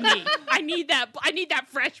on my knee. I need that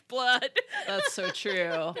fresh blood. That's so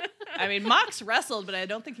true. I mean, Mox wrestled, but I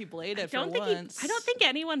don't think he bladed for once. I don't think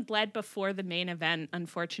anyone bled before the main event,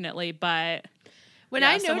 unfortunately, but. When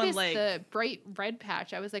I noticed the bright red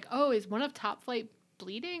patch, I was like, oh, is one of Top Flight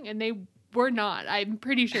bleeding? And they were not. I'm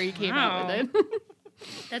pretty sure he came out with it.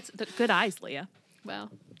 That's good eyes, Leah. Well,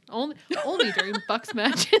 only during Bucks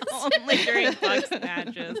matches. Only during Bucks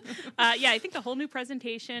matches. I think the whole new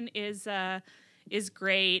presentation is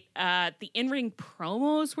great. The in-ring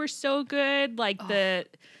promos were so good. Like the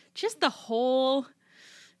whole...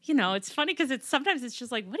 You know, it's funny because sometimes it's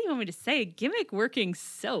just like, what do you want me to say? Gimmick working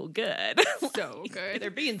so good. So good. They're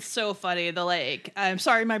being so funny. The like, I'm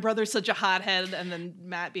sorry, my brother's such a hothead. And then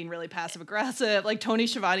Matt being really passive aggressive. Like Tony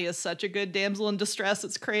Schiavone is such a good damsel in distress.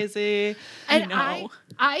 It's crazy. And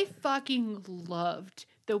I fucking loved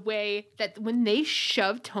the way that when they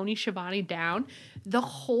shoved Tony Schiavone down, the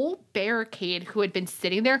whole barricade who had been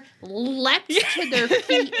sitting there leapt to their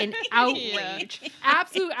feet in outrage.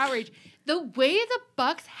 Absolute outrage. The way the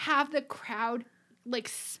Bucks have the crowd like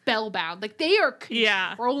spellbound, like they are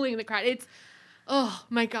controlling the crowd. It's oh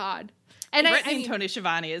my god! And Brittany and Tony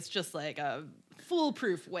Schiavone is just like a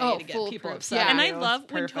foolproof way to get people upset. Yeah. And I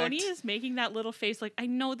love when Tony is making that little face, like I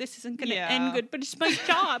know this isn't going to end good, but it's my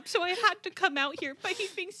job, so I had to come out here. But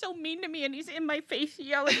he's being so mean to me, and he's in my face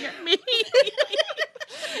yelling at me.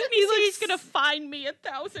 He's going to fine me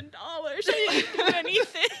 $1,000. I didn't do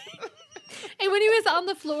anything. And when he was on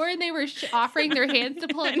the floor and they were offering their hands to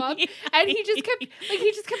pull him up, and he just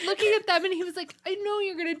kept looking at them, and he was like, "I know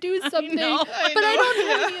you're gonna do something, but I don't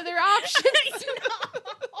have any other options."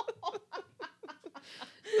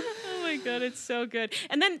 Oh my god, it's so good.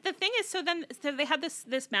 And then the thing is, so they had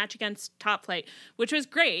this match against Top Flight, which was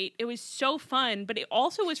great. It was so fun, but it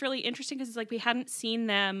also was really interesting because it's like we hadn't seen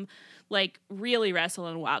them like really wrestle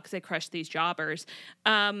in a while because they crushed these jobbers,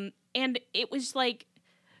 and it was like.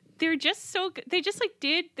 They're just so good. They just like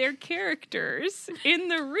did their characters in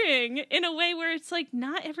the ring in a way where it's like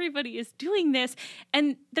not everybody is doing this.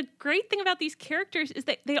 And the great thing about these characters is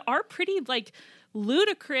that they are pretty like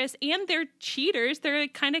ludicrous and they're cheaters. They're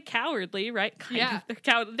like, kind of cowardly, right?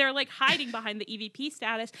 They're like hiding behind the EVP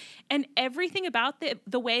status. And everything about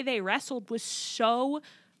the way they wrestled was so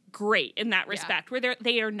great in that respect, where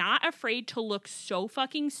they are not afraid to look so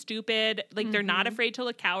fucking stupid. Like they're not afraid to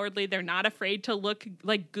look cowardly. They're not afraid to look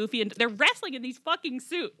like goofy, and they're wrestling in these fucking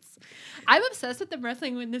suits. I'm obsessed with them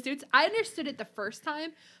wrestling in the suits. I understood it the first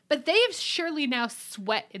time, but they have surely now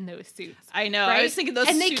sweat in those suits. I know. Right? I was thinking those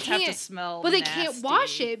suits have to smell. Well, they nasty. Can't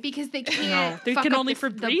wash it because they can't. They can only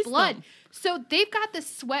the blood. Them. So they've got the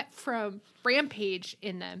sweat from Rampage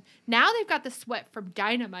in them. Now they've got the sweat from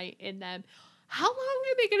Dynamite in them. How long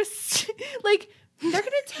are they going to, like, they're going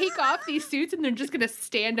to take off these suits and they're just going to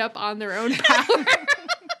stand up on their own power?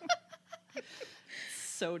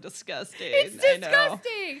 So disgusting. It's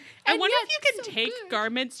disgusting. I wonder if you can take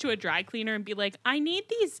garments to a dry cleaner and be like, I need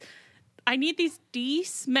these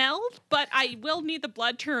de-smelled, but I will need the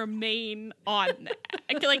blood to remain on.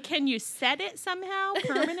 Like, can you set it somehow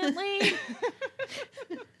permanently?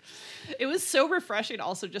 It was so refreshing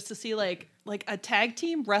also just to see like a tag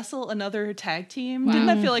team wrestle another tag team. Wow. Didn't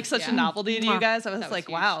that feel like such a novelty to you guys? I was like,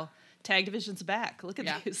 wow, tag division's back. Look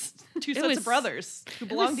at these two sets of brothers who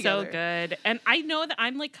belong together. So good. And I know that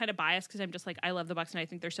I'm like kind of biased because I'm just like, I love the Bucks and I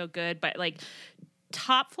think they're so good. But like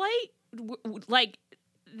Top Flight, like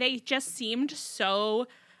they just seemed so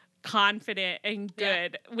confident and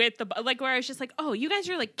good with the like where I was just like, oh, you guys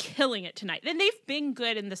are like killing it tonight. And they've been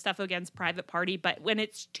good in the stuff against Private Party, but when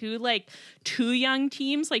it's two young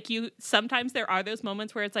teams, like sometimes there are those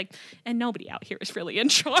moments where it's like, and nobody out here is really in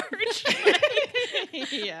charge. But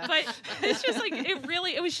it's just like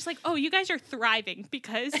it was just like, oh, you guys are thriving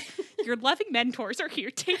because your loving mentors are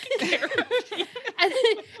here taking care of you. And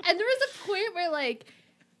there was a point where like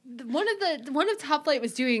one of Top Flight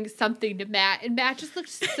was doing something to Matt, and Matt just looked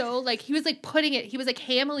so like he was like putting it. He was like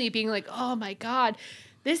hamily being like, "Oh my god,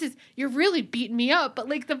 you're really beating me up. But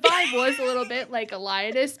like the vibe was a little bit like a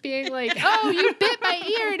lioness being like, oh, you bit my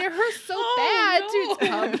ear and it hurts so bad.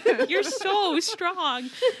 No. You're so strong.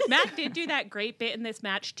 Matt did do that great bit in this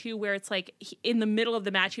match too, where it's like in the middle of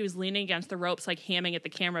the match, he was leaning against the ropes, like hamming at the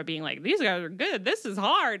camera, being like, these guys are good. This is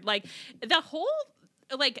hard. Like the whole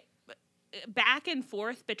like back and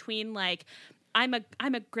forth between like, I'm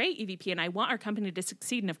a great EVP and I want our company to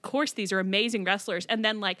succeed. And of course, these are amazing wrestlers. And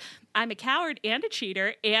then like, I'm a coward and a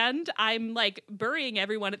cheater and I'm like burying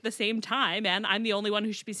everyone at the same time. And I'm the only one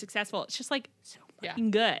who should be successful. It's just like so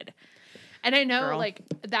fucking good. And I know like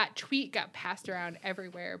that tweet got passed around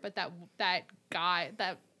everywhere, but that guy,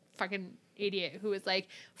 that fucking idiot who was like,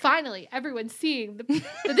 finally, everyone's seeing that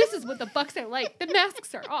this is what the Bucks are like. The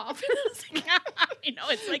masks are off. I know,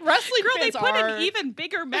 it's like, wrestling girl, they put an even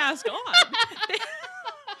bigger mask on.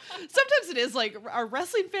 Sometimes it is like, are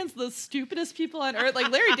wrestling fans the stupidest people on earth?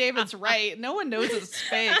 Like, Larry David's right. No one knows it's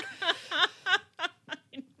fake.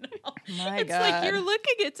 It's like you're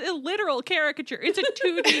looking, it's a literal caricature. It's a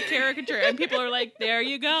 2D caricature. And people are like, there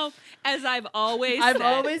you go. As I've always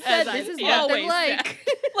said, this is what they're like.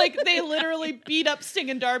 Like, they literally beat up Sting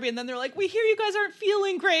and Darby, and then they're like, we hear you guys aren't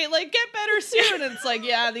feeling great. Like, get better soon. And it's like,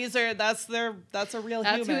 yeah, that's a real human.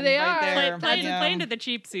 That's who they are. Playing to the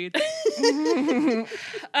cheap suits.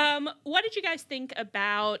 What did you guys think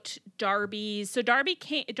about Darby's? So Darby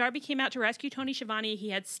came out to rescue Tony Schiavone. He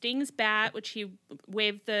had Sting's bat, which he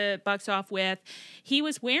waved the Bucks off with. He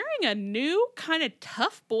was wearing a new kind of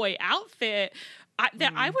tough boy outfit.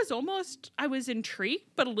 I was intrigued,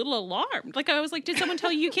 but a little alarmed. Like, I was like, did someone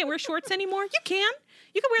tell you can't wear shorts anymore? You can.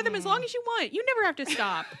 You can wear them as long as you want. You never have to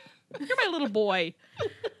stop. You're my little boy.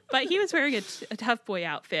 But he was wearing a tough boy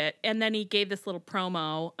outfit, and then he gave this little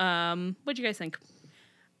promo. What'd you guys think?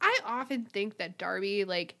 I often think that Darby,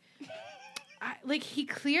 he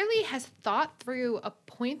clearly has thought through a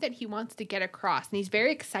point that he wants to get across, and he's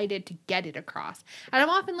very excited to get it across. And I'm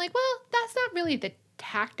often like, well, that's not really the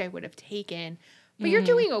tact I would have taken. But you're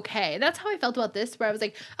doing okay. That's how I felt about this, where I was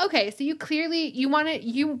like, okay, so you clearly, you want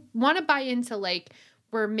to buy into, like,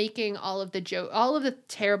 we're making all of the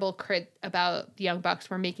terrible crit about the Young Bucks,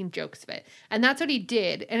 we're making jokes of it. And that's what he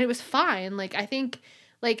did. And it was fine. Like, I think,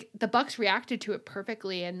 like, the Bucks reacted to it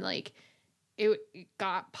perfectly, and, like, it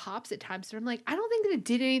got pops at times. So I'm like, I don't think that it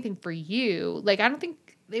did anything for you. Like, I don't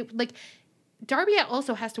think, Darby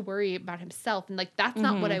also has to worry about himself. And, like, that's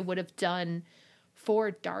not what I would have done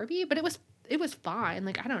for Darby, but it was fine.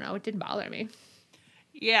 Like, I don't know. It didn't bother me.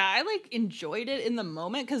 Yeah, I enjoyed it in the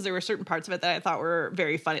moment because there were certain parts of it that I thought were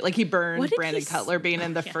very funny. Like, he burned Brandon Cutler being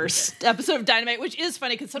in the first episode of Dynamite, which is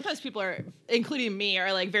funny because sometimes people are, including me,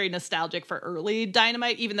 are like very nostalgic for early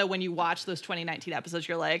Dynamite, even though when you watch those 2019 episodes,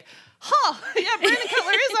 you're like, huh, yeah, Brandon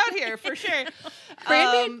Cutler is out here for sure.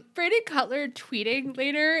 Brandon Cutler tweeting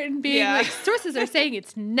later and being like, sources are saying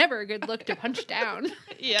it's never a good look to punch down.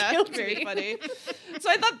 Yeah, very funny. So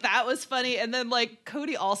I thought that was funny. And then, like,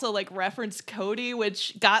 Cody also, like, referenced Cody,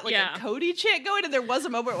 which got, like, a Cody chant going. And there was a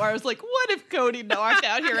moment where I was like, what if Cody knocked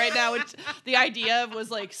out here right now? Which the idea was,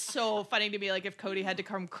 like, so funny to me, like, if Cody had to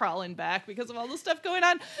come crawling back because of all the stuff going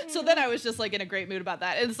on. So then I was just, like, in a great mood about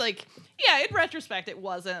that. And it's like, yeah, in retrospect, it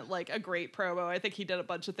wasn't, like, a great promo. I think he did a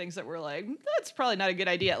bunch of things that were like, that's probably not a good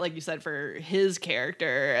idea, like you said, for his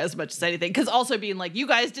character as much as anything. Because also being like, you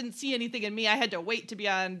guys didn't see anything in me. I had to wait to be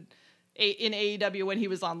in AEW when he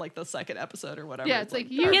was on, like, the second episode or whatever. Yeah, it's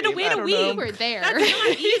like you had to wait a week. You were there. That's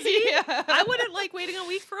not easy. I wouldn't like waiting a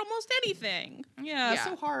week for almost anything. Yeah,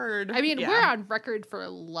 so hard. I mean, we're on record for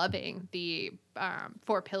loving the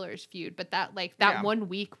Four Pillars feud, but that 1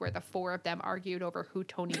 week where the four of them argued over who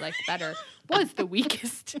Tony liked better was the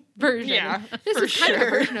weakest version. Yeah, this is kind of a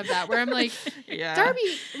version of that where I'm like, Darby,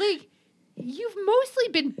 like, you've mostly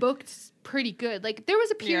been booked pretty good. Like, there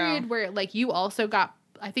was a period where, like, you also got,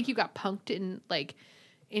 I think you got punked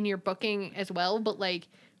in your booking as well, but, like,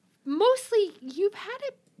 mostly you've had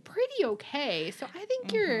it pretty okay. So I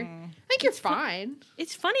think you're fine.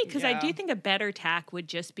 It's funny because I do think a better tack would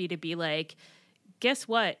just be to be like, guess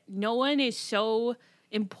what? No one is so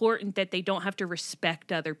important that they don't have to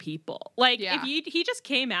respect other people. Like, if he just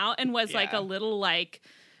came out and was like a little like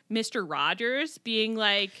Mr. Rogers being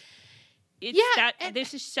like,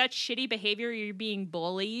 this is such shitty behavior. You're being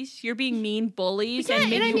bullies. You're being mean bullies, and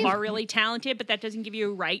maybe you are really talented, but that doesn't give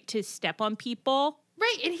you a right to step on people.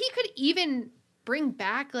 Right, and he could even bring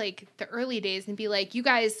back, like, the early days and be like, you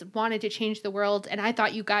guys wanted to change the world, and I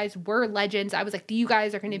thought you guys were legends. I was like, you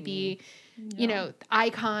guys are going to be, you know,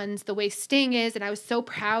 icons the way Sting is, and I was so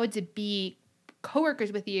proud to be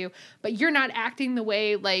coworkers with you, but you're not acting the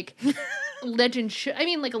way, like, legend should. I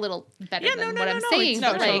mean, like a little better than what I'm saying.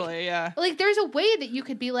 No, but totally, like there's a way that you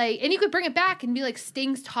could be like, and you could bring it back and be like,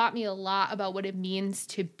 Sting's taught me a lot about what it means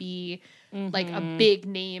to be like a big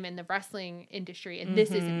name in the wrestling industry, and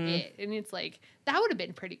this isn't it. And it's like that would have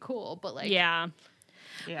been pretty cool. But like, yeah.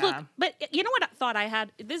 Look, but you know what thought I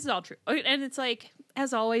had? This is all true, and it's like,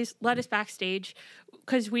 as always, let us backstage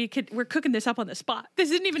because we're cooking this up on the spot.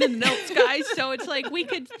 This isn't even in the notes, guys. So it's like we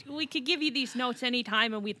could give you these notes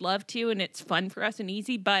anytime, and we'd love to, and it's fun for us and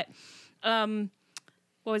easy. But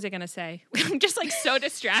what was I gonna say? I'm just like so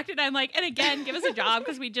distracted. I'm like, and again, give us a job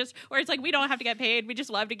because or it's like we don't have to get paid. We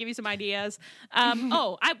just love to give you some ideas. But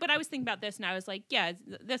I was thinking about this, and I was like, yeah,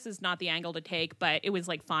 this is not the angle to take, but it was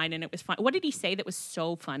like fine, and it was fun. What did he say that was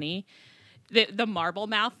so funny? The marble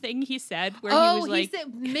mouth thing he said, where he was like, he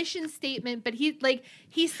said mission statement, but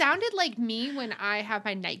he sounded like me when I have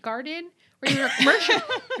my night garden. Where you're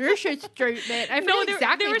mission statement. I forget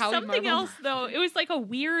exactly there was how something else though. It was like a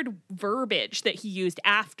weird verbiage that he used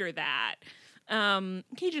after that.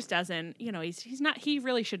 He just doesn't, he's not, he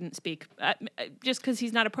really shouldn't speak just because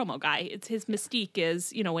he's not a promo guy. It's his mystique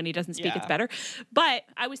is, when he doesn't speak, it's better. But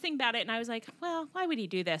I was thinking about it and I was like, well, why would he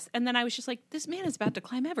do this? And then I was just like, this man is about to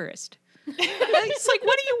climb Everest. It's like,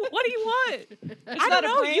 what do you want? I don't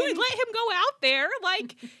know. You let him go out there.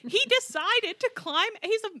 Like, he decided to climb.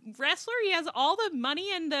 He's a wrestler. He has all the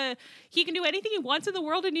money and he can do anything he wants in the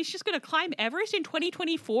world, and he's just going to climb Everest in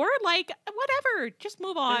 2024. Like, whatever. Just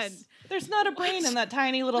move on. There's not a brain in that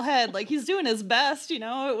tiny little head. Like, he's doing his best. It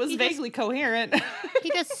was vaguely coherent.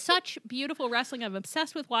 He does such beautiful wrestling. I'm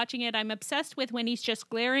obsessed with watching it. I'm obsessed with when he's just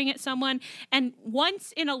glaring at someone. And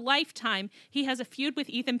once in a lifetime, he has a feud with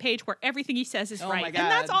Ethan Page where everything he says is right. And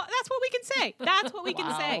that's all. That's what we can say. That's what we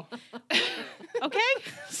can say. Okay?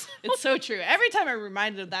 It's so true. Every time I'm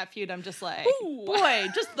reminded of that feud, I'm just like, ooh, boy,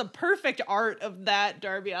 just the perfect art of that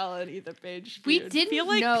Darby Allin, Ethan Page feud. We didn't feel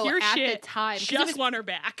like know pure at shit the time. Just want her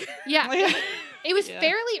back. Yeah. It was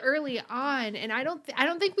fairly early on, and I don't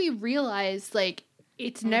think we realized like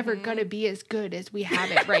it's never gonna be as good as we have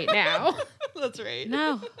it right now. That's right.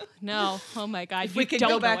 No. Oh my God. If we could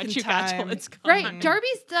go back in time. Right.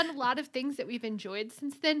 Darby's done a lot of things that we've enjoyed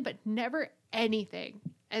since then, but never anything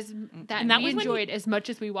that we enjoyed as much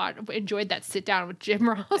as we enjoyed that sit down with Jim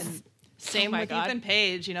Ross. And same with Ethan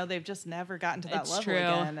Page. They've just never gotten to that level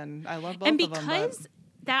again, and I love both of them. And because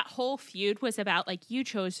that whole feud was about like you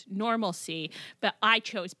chose normalcy, but I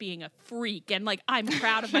chose being a freak, and like I'm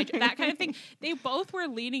proud of that kind of thing. They both were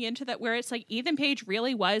leaning into that, where it's like Ethan Page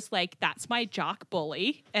really was like, that's my jock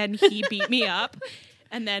bully, and he beat me up,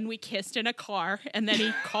 and then we kissed in a car, and then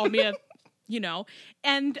he called me a.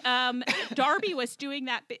 And Darby was doing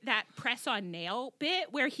that press on nail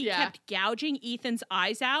bit where he kept gouging Ethan's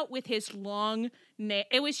eyes out with his long nail.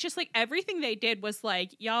 It was just like everything they did was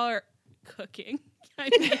like, y'all are cooking.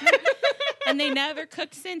 And they never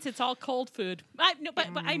cooked since. It's all cold food. But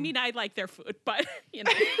I mean, I like their food, but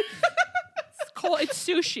it's cold. It's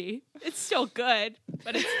sushi. It's still good,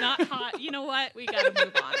 but it's not hot. You know what? We got to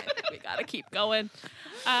move on. We got to keep going.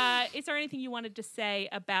 Is there anything you wanted to say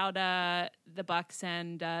about the Bucks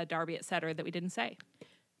and Darby, et cetera, that we didn't say?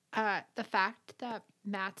 The fact that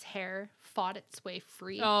Matt's hair fought its way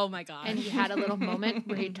free. Oh my God. And he had a little moment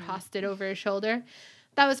where he tossed it over his shoulder.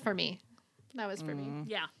 That was for me.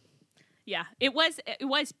 Yeah. Yeah, it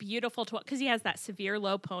was beautiful to watch because he has that severe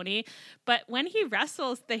low pony. But when he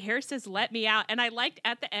wrestles, the hair says "Let me out." And I liked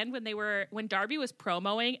at the end when Darby was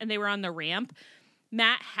promoing and they were on the ramp,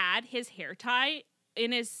 Matt had his hair tie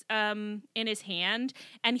in his hand,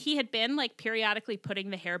 and he had been like periodically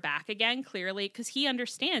putting the hair back again, clearly because he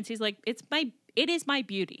understands. He's like, it is my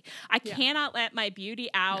beauty. I cannot let my beauty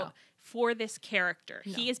out. No. For this character.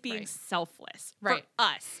 No, he is being selfless for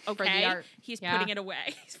us, okay? For the art. He's putting it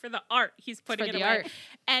away. For the art, he's putting it away.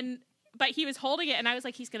 Art. But he was holding it, and I was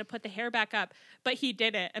like, he's going to put the hair back up. But he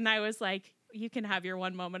didn't, and I was like, you can have your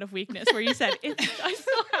one moment of weakness where you said, I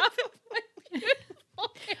still have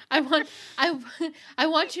it. I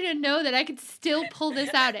want you to know that I could still pull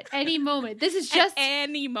this out at any moment. This is just at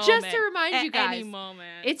any moment. Just to remind you guys. Any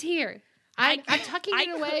moment. It's here. I'm tucking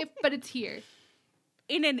it away, but it's here.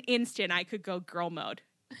 In an instant, I could go girl mode,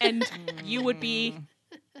 and you would be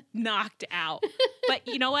knocked out. But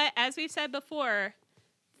you know what? As we've said before,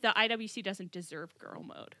 the IWC doesn't deserve girl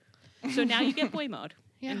mode. So now you get boy mode,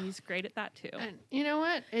 and he's great at that too. And you know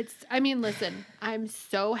what? Listen, I'm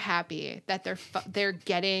so happy that they're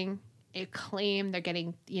getting acclaim. They're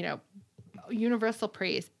getting, universal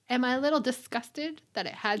praise. Am I a little disgusted that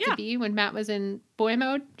it had to be when Matt was in boy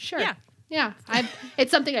mode? Sure. Yeah.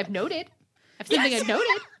 It's something I've noted. I've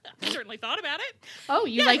certainly thought about it. Oh,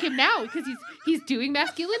 you like him now because he's doing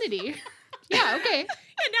masculinity. Yeah, okay. And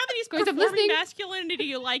now that he's performing masculinity,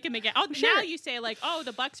 you like him again. Oh, sure. Now you say like, oh,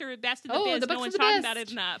 the Bucks are best in the biz. No one's talking about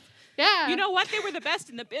it enough. Yeah. You know what? They were the best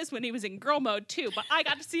in the biz when he was in girl mode too, but I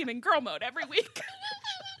got to see him in girl mode every week.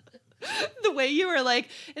 The way you were like,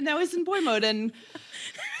 and now he's in boy mode, and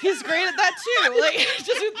he's great at that too. Like,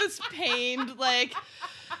 just with this pained, like,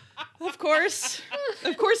 of course,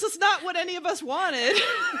 it's not what any of us wanted.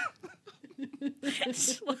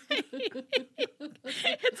 It's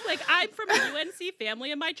like I'm from a UNC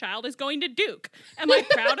family and my child is going to Duke. Am I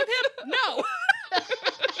proud of him? No.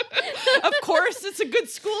 Of course, it's a good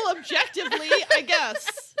school objectively, I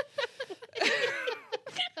guess.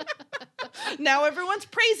 Now everyone's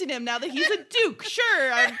praising him now that he's a Duke.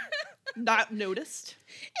 Sure, I've not noticed.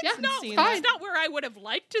 It's not where I would have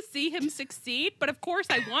liked to see him succeed, but of course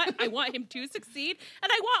I want him to succeed,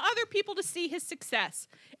 and I want other people to see his success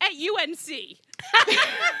at UNC.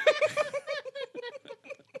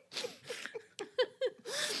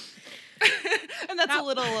 And that's a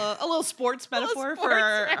little sports metaphor for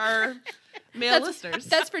our male listeners.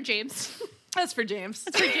 That's for James. That's for James.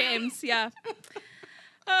 That's for James, yeah.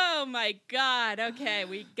 Oh my God. Okay,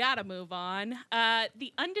 we gotta move on.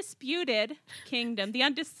 The undisputed kingdom.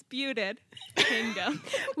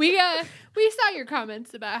 We saw your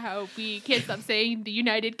comments about how we can't stop saying the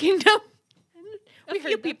United Kingdom. A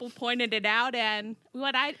few people pointed it out, and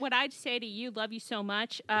what I'd say to you, love you so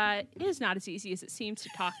much. It is not as easy as it seems to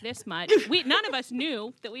talk this much. None of us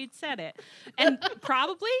knew that we'd said it, and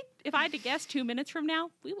probably, if I had to guess, 2 minutes from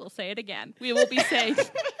now, we will say it again. We will be saying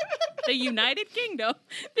the United Kingdom.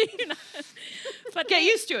 But get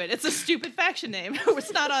used to it. It's a stupid faction name.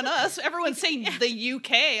 It's not on us. Everyone's saying the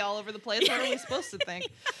UK all over the place. What are we supposed to think?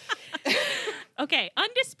 Okay,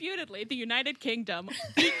 undisputedly, the United Kingdom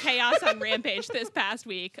beat Chaos on Rampage this past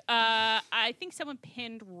week. I think someone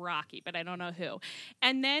pinned Rocky, but I don't know who.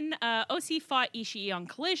 And then OC fought Ishii on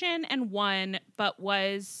Collision and won, but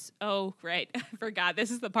was... Oh, right. I forgot. This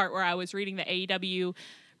is the part where I was reading the AEW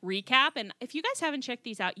recap. And if you guys haven't checked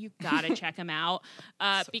these out, you got to check them out.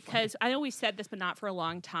 Because I always said this, but not for a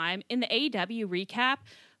long time. In the AEW recap,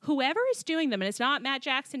 whoever is doing them, and it's not Matt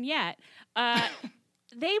Jackson yet...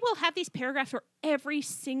 they will have these paragraphs where every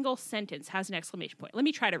single sentence has an exclamation point. Let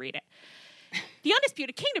me try to read it. The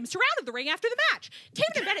Undisputed Kingdom surrounded the ring after the match.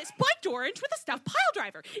 Taven Bennett spiked Orange with a stuffed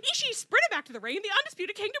piledriver. Ishii sprinted back to the ring, and the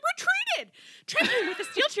Undisputed Kingdom retreated, trembling with a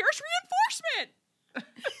steel chair's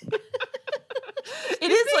reinforcement.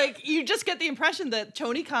 It is like, you just get the impression that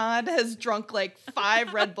Tony Khan has drunk like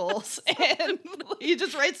 5 Red Bulls, and he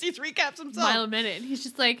just writes these recaps himself. Mile a minute. He's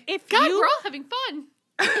just like, we're all having fun.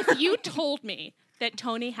 If you told me that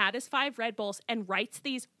Tony had his 5 Red Bulls and writes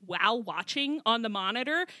these while watching on the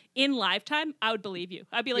monitor in live time, I would believe you.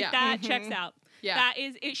 I'd be like, that checks out. Yeah.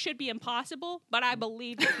 It should be impossible, but I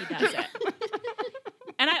believe that he does it.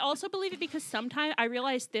 And I also believe it because sometimes I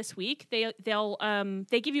realized this week they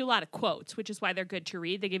give you a lot of quotes, which is why they're good to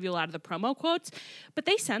read. They give you a lot of the promo quotes, but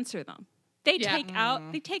they censor them. They take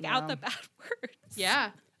out the bad words.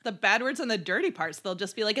 Yeah. The bad words and the dirty parts, they'll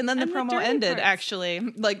just be like, and then the promo ended, actually.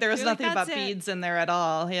 Like, there was nothing about beads in there at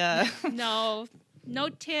all. Yeah. No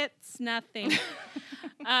tits, nothing.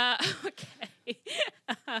 Okay.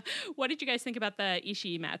 What did you guys think about the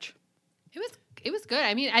Ishii match? It was good.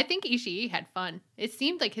 I mean, I think Ishii had fun. It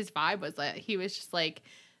seemed like his vibe was like, he was just like,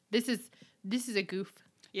 this is a goof.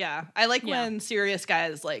 Yeah. I like when serious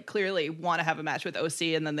guys like clearly want to have a match with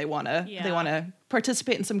OC and then they want to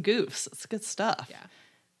participate in some goofs. It's good stuff. Yeah.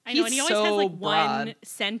 I know, and he always has like one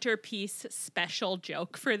centerpiece special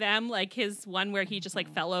joke for them, like his one where he just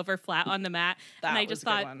like fell over flat on the mat, and I just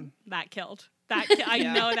thought that killed. I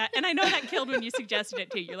know that, and I know that killed when you suggested it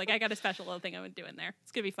too. You're like, I got a special little thing I would do in there.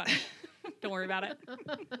 It's gonna be funny. Don't worry about it.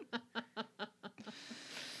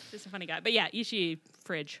 Just a funny guy, but yeah, Ishii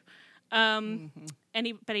fridge. And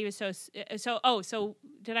he was so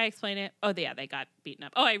did I explain it? Oh yeah, they got beaten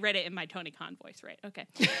up. Oh, I read it in my Tony Khan voice, right? Okay.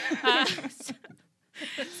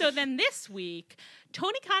 So then this week,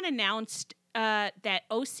 Tony Khan announced that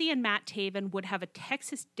OC and Matt Taven would have a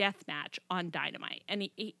Texas death match on Dynamite. And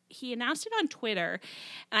he announced it on Twitter.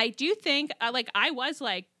 And I do think, I was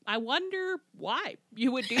like, I wonder why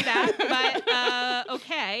you would do that. But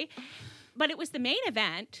okay. But it was the main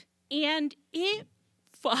event, and it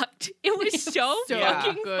fucked. It was so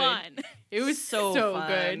fucking fun. It was so fun.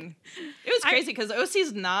 Good. It was crazy because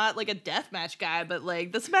OC's not like a deathmatch guy, but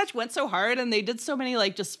like this match went so hard and they did so many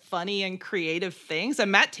like just funny and creative things.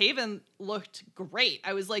 And Matt Taven looked great.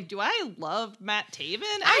 I was like, do I love Matt Taven?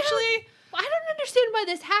 Actually, I don't understand why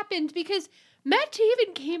this happened because Matt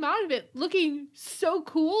Taven came out of it looking so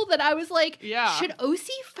cool that I was like, should OC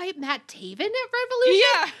fight Matt Taven at Revolution?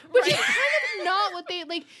 Yeah. Which is kind of not what they,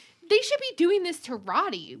 like, they should be doing this to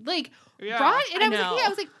Roddy. Like, Roddy, and I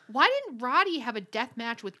was like, why didn't Roddy have a death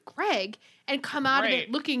match with Greg and come out of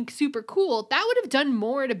it looking super cool? That would have done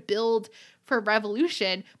more to build for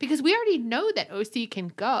Revolution, because we already know that OC can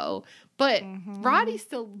go. But Roddy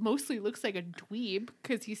still mostly looks like a dweeb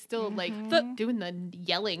because he's still like doing the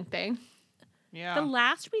yelling thing. Yeah. The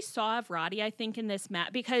last we saw of Roddy, I think, in this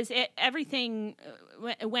match, because everything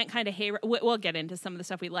went kind of haywire. We'll get into some of the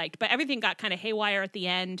stuff we liked, but everything got kind of haywire at the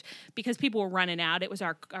end because people were running out. It was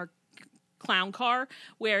our clown car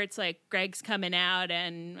where it's like Greg's coming out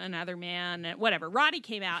and another man and whatever. Roddy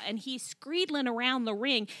came out and he's screedling around the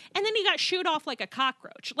ring and then he got shooed off like a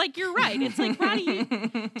cockroach. Like, you're right. It's like Roddy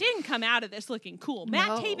didn't come out of this looking cool. Matt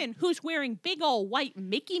Taven, who's wearing big old white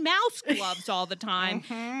Mickey Mouse gloves all the time,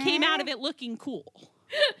 came out of it looking cool.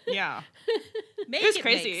 Yeah. It's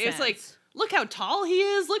crazy. It's like, look how tall he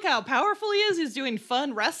is. Look how powerful he is. He's doing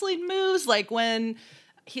fun wrestling moves. Like when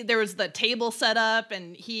there was the table set up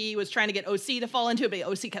and he was trying to get OC to fall into it, but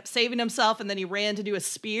OC kept saving himself, and then he ran to do a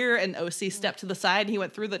spear and OC stepped to the side and he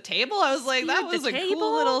went through the table. I was like, that was a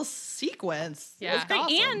cool little sequence. Yeah. It was great.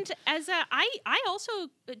 Awesome. And as I also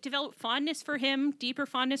developed deeper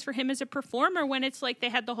fondness for him as a performer when it's like they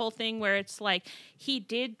had the whole thing where it's like he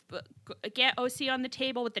did get OC on the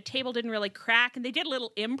table, but the table didn't really crack, and they did a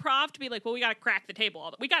little improv to be like, well, we got to crack the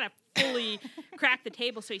table. We got to fully crack the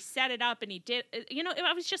table. So he set it up and he did,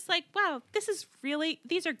 I was just like, wow,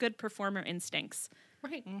 these are good performer instincts.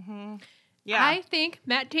 Right. Mm-hmm. Yeah. I think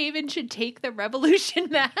Matt Taven should take the Revolution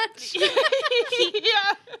match.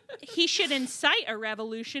 He should incite a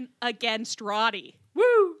revolution against Roddy.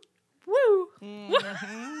 Woo! Woo!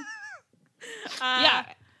 Mm-hmm. Yeah.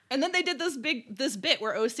 And then they did this bit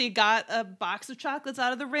where OC got a box of chocolates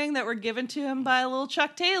out of the ring that were given to him by a little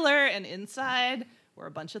Chuck Taylor, and inside were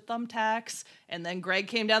a bunch of thumbtacks. And then Greg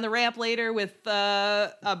came down the ramp later with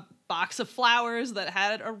a box of flowers that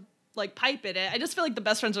had a pipe in it. I just feel like the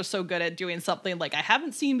Best Friends are so good at doing something like I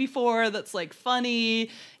haven't seen before that's like funny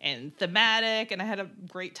and thematic, and I had a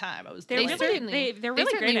great time. They're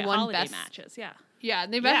really great at holiday matches. Yeah. Yeah,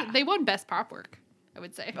 they won Best Prop Work, I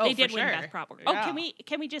would say. They did win Best Prop Work. Yeah.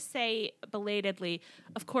 Can we just say belatedly,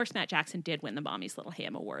 of course Matt Jackson did win the Mommy's Little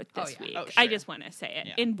Ham Award this week. Oh, sure. I just want to say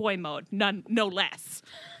it in boy mode, no less.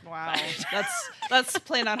 Wow. that's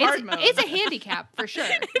playing on hard mode. It's a handicap for sure.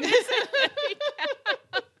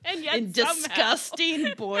 And yet in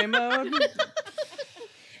disgusting boy mode.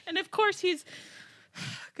 And of course he's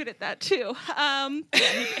good at that too.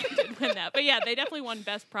 He did win that. But yeah, they definitely won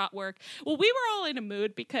Best Prop Work. Well, we were all in a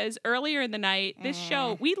mood because earlier in the night, this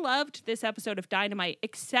show, we loved this episode of Dynamite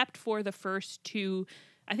except for the first two,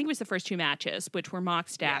 I think it was the first two matches, which were mock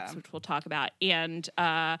stacks, which we'll talk about, and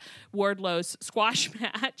Wardlow's squash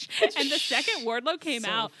match. And the second Wardlow came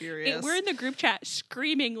out, we're in the group chat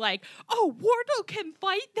screaming like, oh, Wardlow can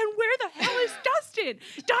fight? Then where the hell is Dustin?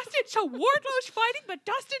 So Wardlow's fighting, but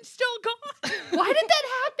Dustin's still gone. Why did that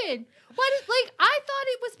happen? I thought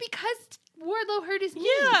it was because Wardlow hurt his knee.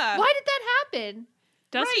 Yeah. Why did that happen?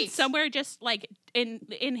 Dustin somewhere just like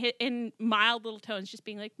in mild little tones, just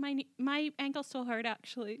being like, my ankle still hurt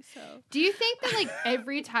actually. So do you think that like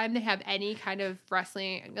every time they have any kind of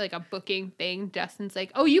wrestling, like a booking thing, Dustin's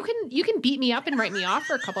like, oh, you can beat me up and write me off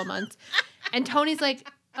for a couple months, and Tony's like,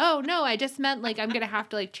 oh no, I just meant like I'm gonna have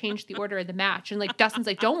to like change the order of the match, and like Dustin's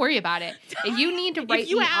like, don't worry about it. If you need to write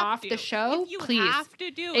me off the show, please. Have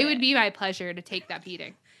to do it would be my pleasure to take that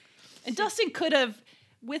beating. And Dustin could have,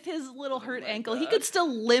 with his little hurt ankle, he could still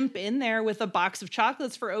limp in there with a box of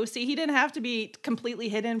chocolates for OC. He didn't have to be completely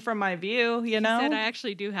hidden from my view, you know? He said, I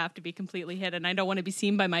actually do have to be completely hidden. I don't want to be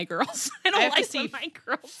seen by my girls. I don't like to see my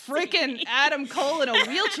girls. Freaking Adam Cole in a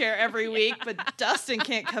wheelchair every week, but Dustin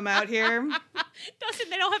can't come out here. Dustin,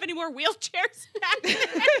 they don't have any more wheelchairs back there.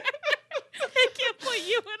 They can't put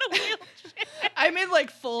you in a wheelchair. I'm in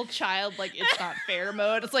like full child, like it's not fair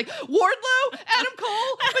mode. It's like Wardlow, Adam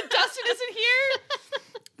Cole, but Dustin isn't here.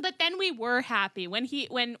 But then we were happy when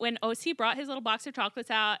OC brought his little box of chocolates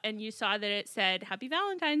out and you saw that it said Happy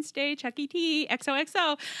Valentine's Day, Chucky T,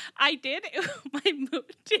 XOXO. My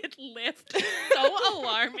mood did lift so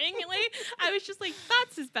alarmingly. I was just like,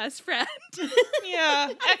 that's his best friend.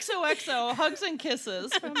 Yeah, XOXO, hugs and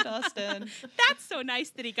kisses from Dustin. That's so nice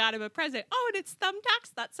that he got him a present. Oh, and it's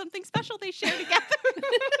thumbtacks. That's something special they share together.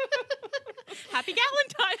 Happy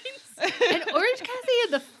Galentine's. And Orange Cassidy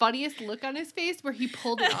had the funniest look on his face where he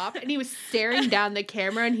pulled it off and he was staring down the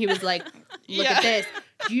camera and he was like, look at this.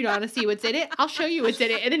 Do you want to see what's in it? I'll show you what's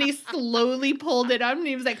in it. And then he slowly pulled it up and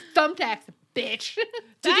he was like, thumbtacks, bitch.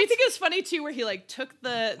 Did you think it was funny too where he like took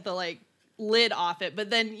the like lid off it, but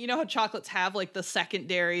then you know how chocolates have like the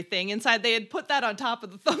secondary thing inside? They had put that on top of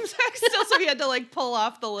the thumbtack still, so he had to like pull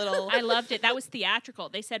off the little. I loved it. That was theatrical.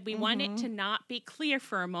 They said we want it to not be clear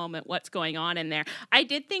for a moment what's going on in there. I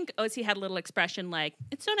did think OC had a little expression like,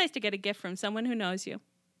 "It's so nice to get a gift from someone who knows you."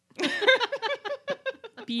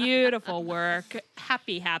 Beautiful work.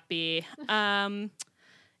 Happy.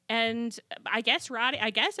 And I guess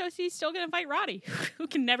OC's still going to fight Roddy, who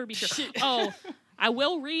can never be sure. Oh, I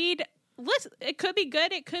will read. Listen, it could be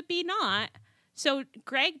good. It could be not. So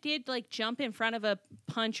Greg did like jump in front of a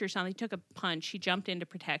punch or something. He took a punch. He jumped in to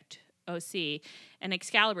protect OC. And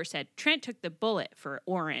Excalibur said, Trent took the bullet for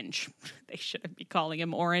Orange. They shouldn't be calling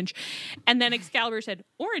him Orange. And then Excalibur said,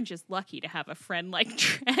 Orange is lucky to have a friend like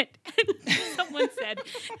Trent. And someone said,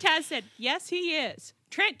 Taz said, yes, he is.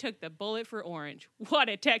 Trent took the bullet for Orange. What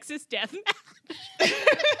a Texas death match.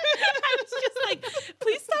 I was just like,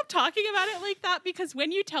 please stop talking about it like that, because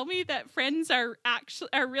when you tell me that friends are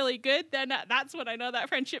really good, then that's when I know that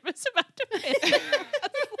friendship is about to finish.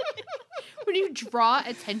 When you draw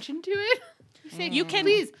attention to it, you say, you can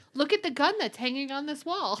please look at the gun that's hanging on this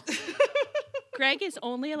wall. Greg is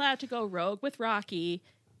only allowed to go rogue with Rocky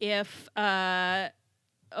if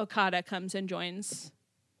Okada comes and joins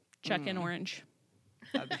Chuck and Orange.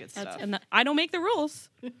 That'd be good stuff. And I don't make the rules.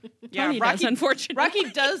 Yeah, Tony Rocky, does, unfortunately. Rocky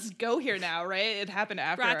does go here now, right? It happened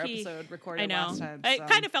after our Rocky, episode recorded I know. last time. I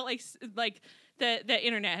kind of felt like the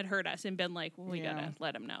internet had heard us and been like, well, we gotta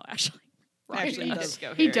let him know. Actually, Rocky does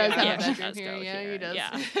go here. He does have yeah, a bedroom here. Yeah, he does.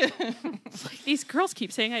 Yeah. Like, these girls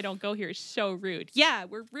keep saying I don't go here. It's so rude. Yeah,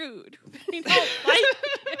 we're rude. We don't like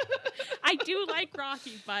you. I do like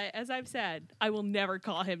Rocky, but as I've said, I will never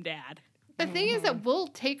call him dad. The thing is that we'll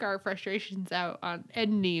take our frustrations out on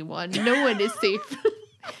anyone. No one is safe.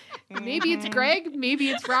 Maybe it's Greg, maybe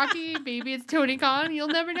it's Rocky, maybe it's Tony Khan. You'll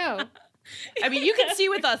never know. I mean, you can see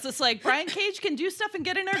with us, it's like Brian Cage can do stuff and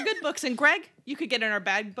get in our good books, and Greg, you could get in our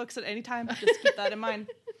bad books at any time. Just keep that in mind.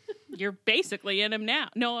 You're basically in him now.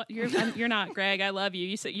 No, you're not, Greg. I love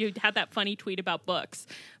you. You had that funny tweet about books,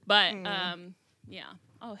 but yeah.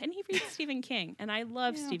 Oh, and he reads Stephen King, and I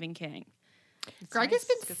love Stephen King. Greg has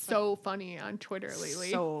been so funny on Twitter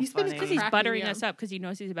lately. So he's been because he's buttering us up because he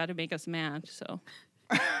knows he's about to make us mad. So,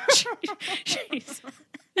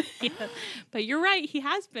 yeah. But you're right. He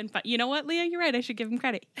has been funny. You know what, Leah? You're right. I should give him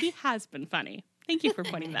credit. He has been funny. Thank you for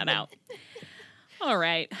pointing that out. All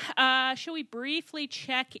right. Shall we briefly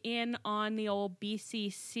check in on the old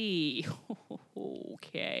BCC?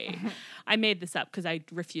 Okay. I made this up because I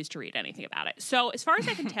refused to read anything about it. So as far as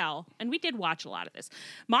I can tell, and we did watch a lot of this,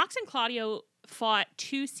 Mox and Claudio fought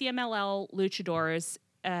two CMLL luchadors,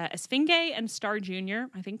 Esfinge and Star Jr.,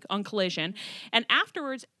 I think, on Collision. And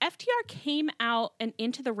afterwards, FTR came out and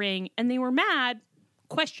into the ring, and they were mad, ?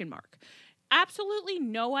 Absolutely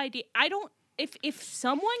no idea. I don't... If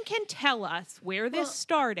someone can tell us where this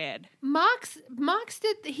started. Mox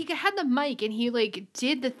he had the mic and he like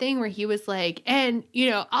did the thing where he was like, and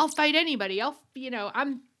I'll fight anybody.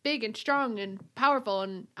 I'm big and strong and powerful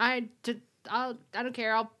and I don't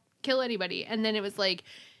care. I'll kill anybody. And then it was like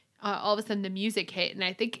all of a sudden the music hit and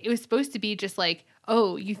I think it was supposed to be just like,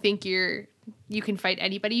 oh, you think you can fight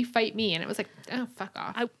anybody? Fight me. And it was like, oh, fuck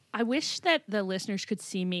off. I wish that the listeners could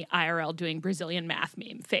see me IRL doing Brazilian math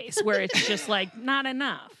meme face, where it's just like, not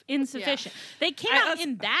enough, insufficient. Yeah. They came out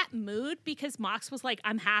in that mood because Mox was like,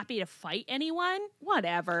 I'm happy to fight anyone,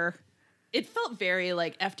 whatever. It felt very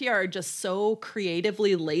like FTR are just so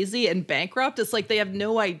creatively lazy and bankrupt. It's like they have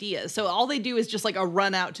no idea. So all they do is just like a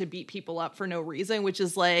run out to beat people up for no reason, which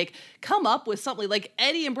is like, come up with something. Like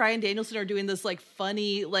Eddie and Bryan Danielson are doing this like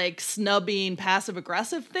funny, like snubbing, passive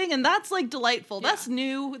aggressive thing. And that's like delightful. Yeah. That's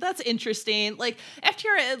new. That's interesting. Like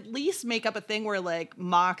FTR at least make up a thing where like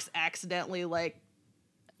Mox accidentally like,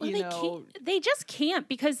 they just can't,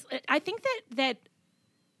 because I think that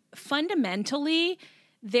fundamentally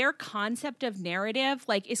their concept of narrative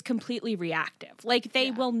like is completely reactive. Like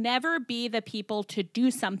they will never be the people to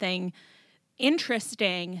do something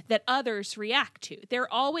interesting that others react to.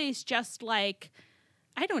 They're always just like,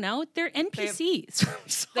 I don't know, they're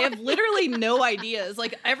NPCs. They have literally no ideas.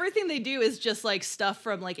 Like everything they do is just like stuff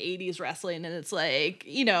from like 80s wrestling. And it's like,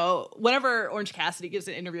 whenever Orange Cassidy gives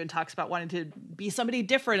an interview and talks about wanting to be somebody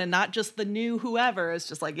different and not just the new whoever, it's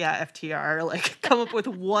just like, yeah, FTR, like come up with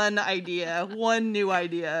one new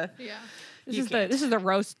idea. Yeah. This is the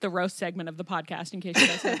roast segment of the podcast in case you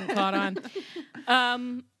guys haven't caught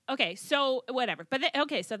on. Okay, so whatever. But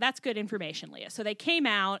so that's good information, Leah. So they came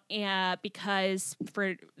out because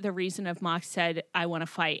for the reason of Mox said, I want to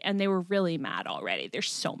fight. And they were really mad already. They're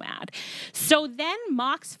so mad. So then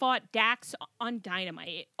Mox fought Dax on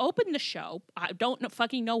Dynamite, opened the show. I don't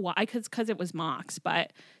fucking know why, because it was Mox.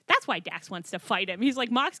 But that's why Dax wants to fight him. He's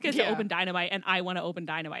like, Mox gets to open Dynamite, and I want to open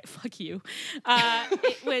Dynamite. Fuck you. I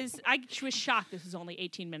was shocked this was only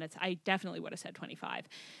 18 minutes. I definitely would have said 25.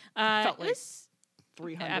 Felt like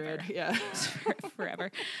 300,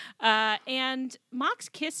 forever. And Mox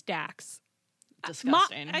kissed Dax.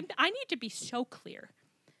 Disgusting. I need to be so clear.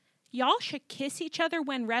 Y'all should kiss each other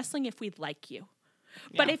when wrestling if we like you.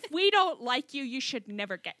 But if we don't like you, you should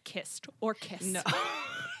never get kissed or kiss. No.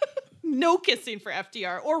 No kissing for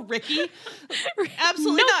FTR or Ricky.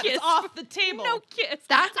 Absolutely not. Kiss. It's off the table. No kiss.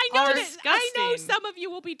 Disgusting. I know some of you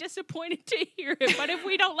will be disappointed to hear it, but if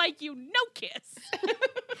we don't like you, no kiss.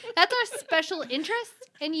 That's our special interest,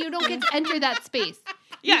 and you don't get to enter that space.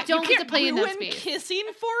 Yeah, you don't get to play in that space. Kissing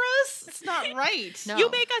for us? It's not right. No. You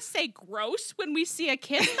make us say gross when we see a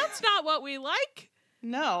kiss. That's not what we like.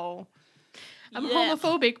 No. I'm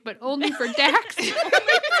homophobic, but only for Dax.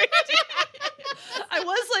 I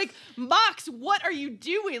was like, Mox, what are you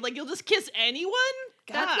doing? Like, you'll just kiss anyone?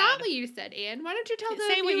 God. That's not what you said, Anne. Why don't you tell the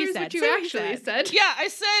Say what you viewers said. what you Say what you actually said. said? Yeah, I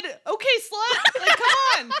said, okay, slut. Like,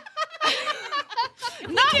 come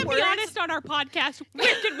on. Not to be honest on our podcast.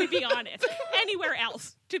 Where did we be honest? Anywhere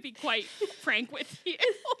else, to be quite frank with you.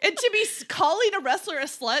 And to be calling a wrestler a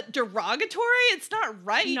slut derogatory, it's not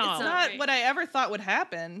right. No. It's not what I ever thought would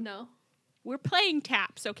happen. No. We're playing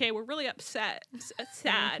taps, okay? We're really upset. It's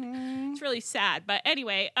sad. Mm-hmm. It's really sad. But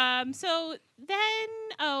anyway, so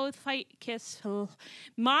then, fight, kiss.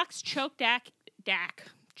 Mox choked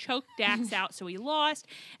choked Dax out, so he lost.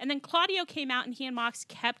 And then Claudio came out, and he and Mox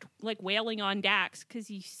kept, like, wailing on Dax because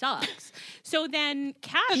he sucks. So then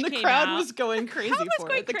Cash came out. And the crowd was going crazy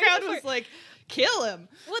for it. The crowd was like, kill him.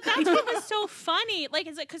 Well, that's what was so funny. Like,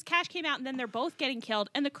 is it because Cash came out and then they're both getting killed,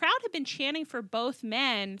 and the crowd had been chanting for both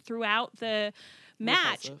men throughout the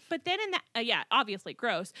match. Repulsive. But then in the obviously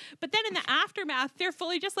gross. But then in the aftermath, they're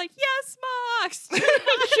fully just like, yes, Mox, choke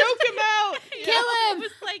him out, kill him. It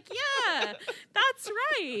was like, yeah, that's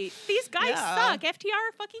right. These guys suck. FTR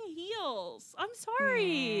are fucking heels. I'm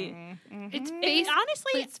sorry. Mm-hmm. It's face.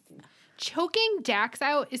 Honestly, it's choking Dax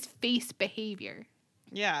out is face behavior.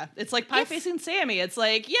 Yeah, it's like pie facing Sammy. It's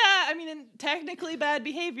like, yeah, I mean, technically bad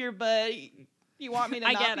behavior, but you want me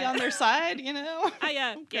to not be on their side, you know?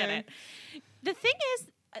 I get it. The thing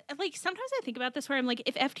is, like, sometimes I think about this where I'm like,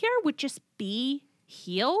 if FTR would just be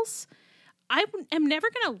heels, I am never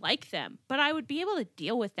going to like them, but I would be able to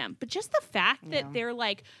deal with them. But just the fact that they're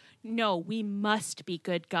like, no, we must be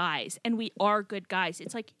good guys, and we are good guys.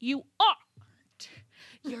 It's like, you aren't.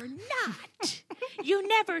 You're not. You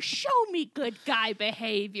never show me good guy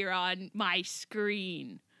behavior on my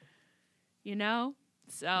screen. You know?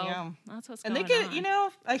 So that's what's going on. And they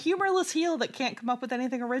get, a humorless heel that can't come up with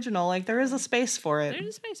anything original. Like, there is a space for it. There's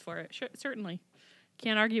a space for it, sure, certainly.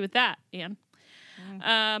 Can't argue with that, Ian.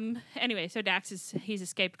 Anyway, so he's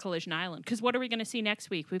escaped Collision Island. Because what are we going to see next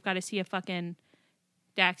week? We've got to see a fucking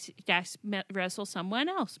Dax wrestle someone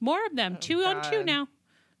else. More of them. 2 on 2 now.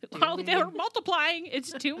 Well, they're multiplying.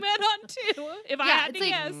 It's 2 men on 2. If I had to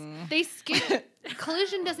guess. They skip.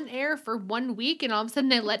 Collision doesn't air for 1 week, and all of a sudden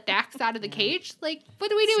they let Dax out of the cage. Like,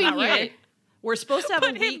 what are we doing here? Right. We're supposed to have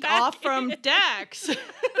a week off from Dax.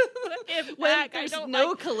 When there's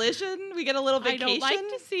no Collision, we get a little vacation. I don't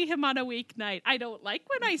like to see him on a weeknight. I don't like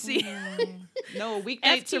when I see him. No,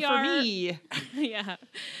 weeknights are for me. Yeah.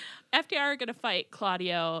 FTR are going to fight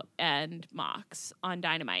Claudio and Mox on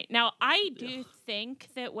Dynamite. Now, I do think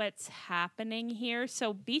that what's happening here,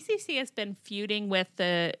 so BCC has been feuding with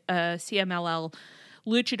the CMLL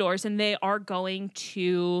Luchadors, and they are going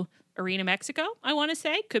to Arena Mexico, I want to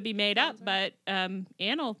say. Could be made up, but Ann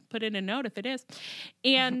will put in a note if it is.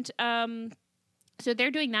 And so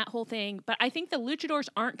they're doing that whole thing, but I think the Luchadors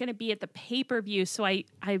aren't going to be at the pay-per-view, so I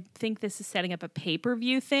think this is setting up a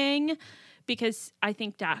pay-per-view thing. Because I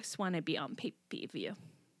think Dax want to be on pay-per-view.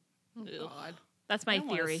 Oh, God. That's my theory.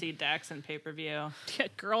 I want to see Dax in pay-per-view. Yeah,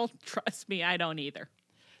 girl, trust me, I don't either.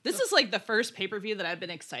 This is like the first pay-per-view that I've been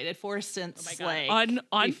excited for since like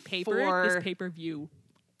on paper, this pay-per-view.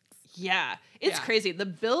 Yeah, it's crazy. The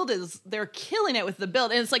build they're killing it with the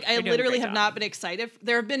build. And it's like, I literally have not been excited.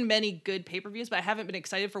 There have been many good pay-per-views, but I haven't been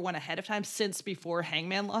excited for one ahead of time since before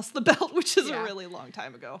Hangman lost the belt, which is a really long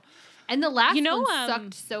time ago. And the last one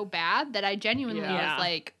sucked so bad that I genuinely was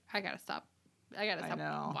like, I gotta stop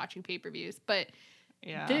watching pay-per-views. But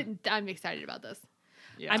I'm excited about this.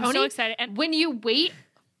 Yeah. I'm so excited. And when you wait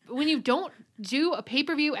when you don't do a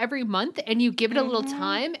pay-per-view every month and you give it a little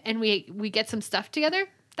time and we get some stuff together,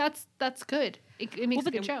 that's good. It makes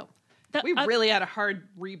a good show. We really had a hard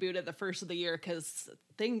reboot at the first of the year because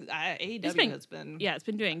AEW has been... Yeah, it's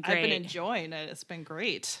been doing great. I've been enjoying it. It's been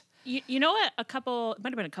great. You know what? It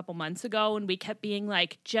might have been a couple months ago when we kept being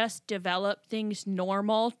like, just develop things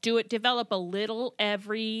normal. Develop a little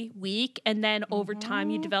every week, and then over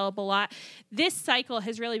time you develop a lot. This cycle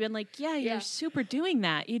has really been like, you're super doing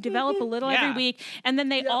that. You develop a little every week, and then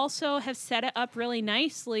they also have set it up really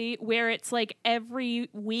nicely where it's like every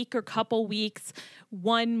week or couple weeks,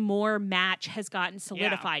 one more match has gotten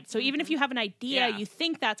solidified. So even if you have an idea, you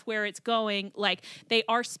think that's where it's going, like they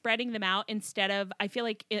are spreading them out instead of, I feel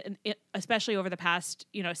like especially over the past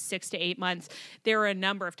 6 to 8 months, there were a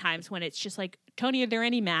number of times when it's just like, Tony, are there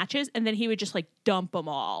any matches? And then he would just like dump them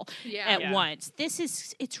all at once.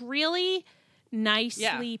 It's really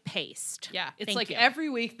nicely paced. Yeah, it's like every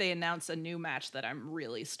week they announce a new match that I'm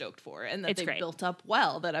really stoked for, and that they've built up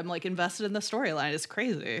well, that I'm like invested in the storyline. It's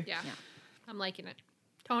crazy. Yeah. I'm liking it.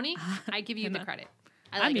 Tony, I give you the credit.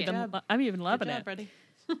 I'm even loving it. Buddy.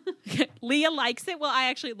 Leah likes it. Well, I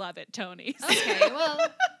actually love it, Tony. Okay, well,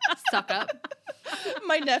 suck up.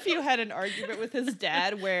 My nephew had an argument with his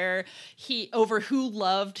dad where over who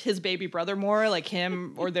loved his baby brother more, like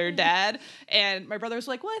him or their dad. And my brother was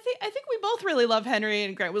like, well, I think we both really love Henry.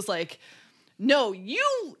 And Grant was like, no,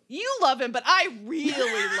 you love him, but I really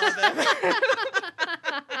love him.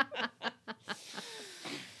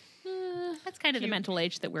 That's kind of the mental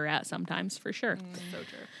age that we're at sometimes, for sure. So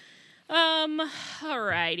true.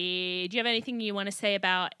 Alrighty. Do you have anything you want to say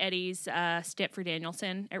about Eddie's stint for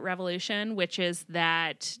Danielson at Revolution, which is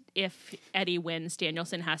that if Eddie wins,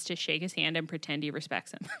 Danielson has to shake his hand and pretend he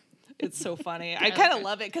respects him? It's so funny. I kind of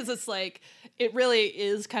love it because it's like, it really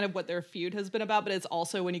is kind of what their feud has been about, but it's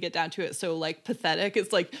also, when you get down to it, so like pathetic.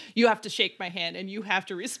 It's like, you have to shake my hand and you have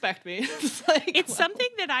to respect me. It's something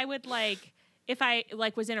that I would like... If I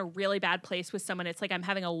like was in a really bad place with someone, it's like I'm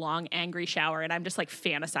having a long, angry shower and I'm just like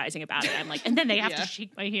fantasizing about it. I'm like, and then they have to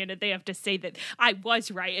shake my hand and they have to say that I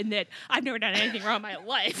was right and that I've never done anything wrong in my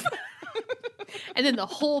life. And then the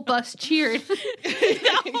whole bus cheered.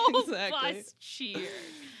 The whole bus cheered.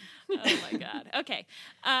 Oh my God. Okay.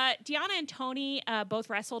 Deonna and Tony both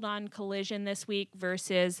wrestled on Collision this week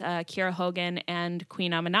versus Kiera Hogan and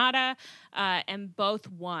Queen Aminata, and both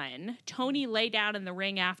won. Tony lay down in the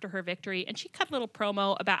ring after her victory, and she cut a little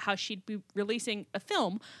promo about how she'd be releasing a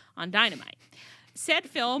film on Dynamite. Said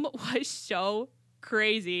film was so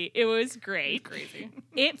crazy. It was great. It was crazy.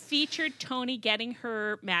 It featured Tony getting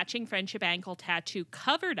her matching friendship ankle tattoo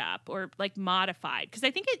covered up or like modified. Because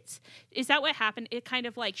I think is that what happened? It kind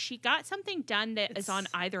of like she got something done that is on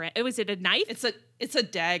either end. Was it a knife? It's a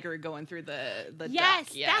dagger going through the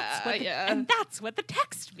yes, duck. Yeah, and that's what the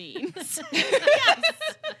text means. Yes.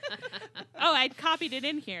 Oh, I copied it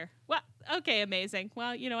in here. Well, okay, amazing.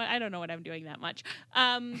 Well, you know what? I don't know what I'm doing that much.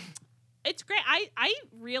 It's great. I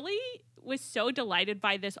really was so delighted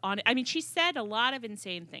by this. I mean, she said a lot of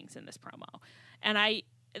insane things in this promo, and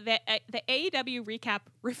the AEW recap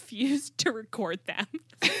refused to record them.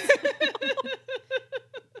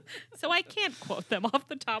 So I can't quote them off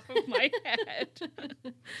the top of my head.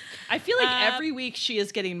 I feel like every week she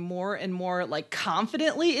is getting more and more like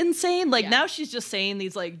confidently insane. Like now she's just saying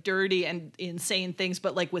these like dirty and insane things,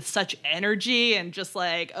 but like with such energy and just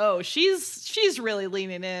like, oh, she's really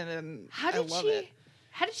leaning in, and I love it.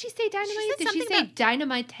 How did she say dynamite? Did she say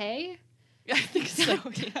dynamite? I think so.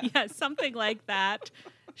 Yeah, something like that.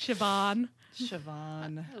 Siobhan.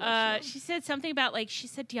 She said something about like she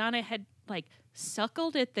said Deonna had like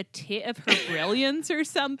suckled at the tit of her brilliance or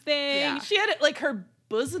something. Yeah. She had it like her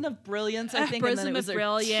bosom of brilliance, I think, and then it was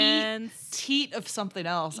her teat of something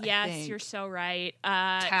else. Yes, I think. You're so right.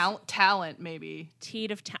 Talent, maybe.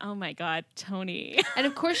 Teat of oh my God, Tony. And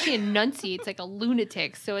of course she enunciates like a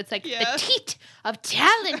lunatic, so it's like the teat of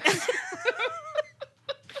talent.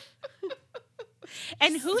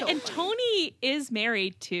 And Tony is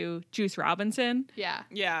married to Juice Robinson.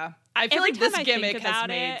 Yeah. I feel like this gimmick has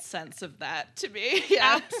made sense of that to me.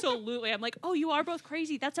 Yeah. Absolutely. I'm like, oh, you are both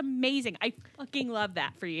crazy. That's amazing. I fucking love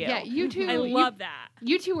that for you. Yeah, you two. I love that.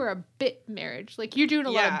 You two were a bit marriage. Like, you're doing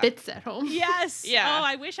a lot of bits at home. Yes. Yeah. Oh,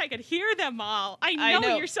 I wish I could hear them all. I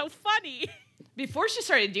know. You're so funny. Before she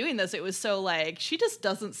started doing this, it was so like, she just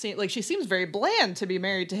doesn't seem, like she seems very bland to be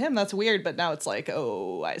married to him. That's weird. But now it's like,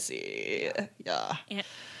 oh, I see. Yeah.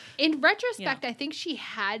 In retrospect, I think she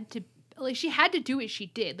had to do what she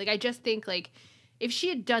did. Like, I just think, like, if she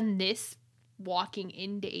had done this walking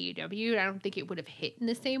into AEW, I don't think it would have hit in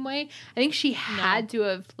the same way. I think she had to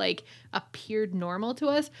have, like, appeared normal to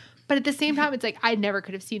us. But at the same time, it's like, I never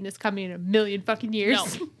could have seen this coming in a million fucking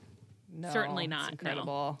years. No, certainly not. It's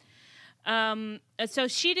incredible. So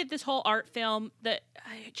she did this whole art film that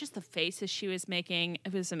just the faces she was making,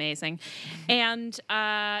 it was amazing. And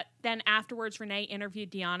then afterwards, Renee interviewed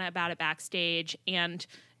Deanna about it backstage, and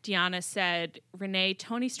Deanna said, Renee,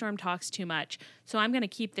 Toni Storm talks too much, so I'm going to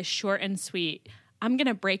keep this short and sweet. I'm going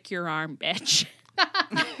to break your arm, bitch.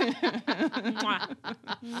 Mwah.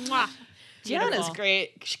 Mwah. Deanna's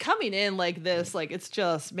great. She's coming in like this, like it's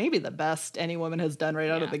just maybe the best any woman has done right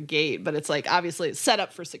out of the gate. But it's like obviously it's set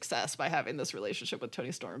up for success by having this relationship with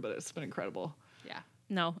Toni Storm. But it's been incredible. Yeah.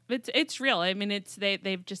 No, it's real. I mean,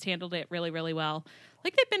 they've just handled it really, really well.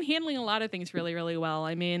 Like they've been handling a lot of things really, really well.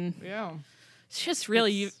 I mean, it's just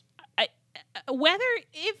really even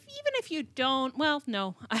if you don't. Well,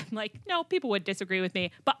 no, I'm like no. People would disagree with me,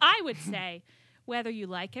 but I would say whether you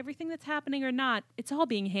like everything that's happening or not, it's all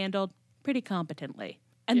being handled pretty competently.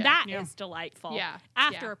 And that is delightful. Yeah.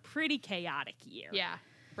 After a pretty chaotic year. Yeah.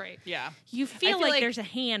 Right. Yeah. You feel like there's a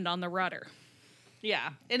hand on the rudder. Yeah.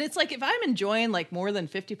 And it's like if I'm enjoying like more than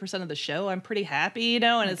 50% of the show, I'm pretty happy, you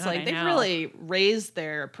know? And it's like they've really raised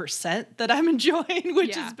their percent that I'm enjoying,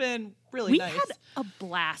 which has been really nice. We had a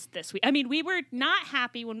blast this week. I mean, we were not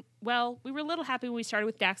happy we were a little happy when we started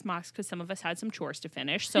with Dax Mox because some of us had some chores to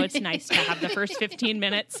finish. So it's nice to have the first 15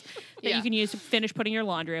 minutes that you can use to finish putting your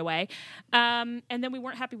laundry away. And then we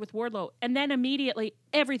weren't happy with Wardlow. And then immediately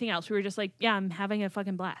everything else, we were just like, yeah, I'm having a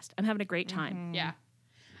fucking blast. I'm having a great time. Mm-hmm. Yeah.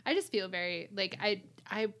 I just feel very, like,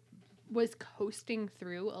 I was coasting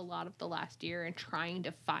through a lot of the last year and trying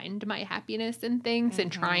to find my happiness in things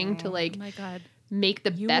and trying to, like, make the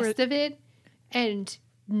best of it. And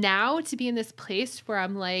now to be in this place where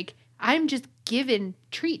I'm like, I'm just given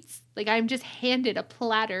treats. Like, I'm just handed a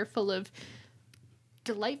platter full of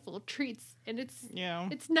delightful treats. And it's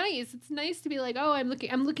nice. It's nice to be like, oh, I'm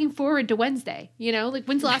looking forward to Wednesday. You know, like,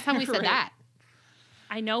 when's the last time we said that?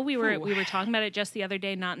 I know we were talking about it just the other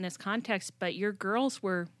day, not in this context, but your girls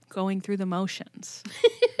were going through the motions.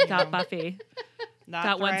 Got Buffy.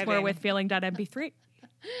 Got once more with feeling.mp3.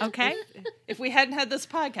 Okay. If we hadn't had this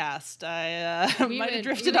podcast, I might have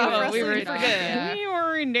drifted off. We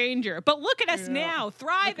were in danger. But look at us now,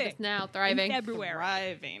 thriving. Thriving. In February.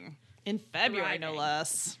 Thriving. In February, no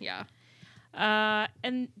less. Yeah.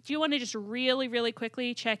 And do you want to just really, really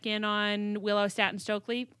quickly check in on Willow, Stat, and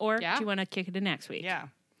Stokely? Or do you want to kick it to next week? Yeah.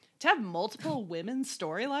 To have multiple women's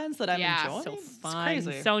storylines that I'm enjoying. So fun. It's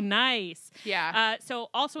crazy. So nice. Yeah. So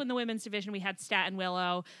also in the women's division, we had Stat and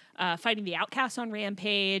Willow fighting the Outcasts on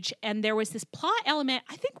Rampage. And there was this plot element.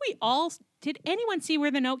 I think did anyone see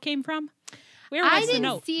where the note came from? I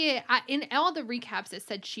didn't see it. In all the recaps, it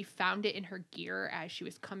said she found it in her gear as she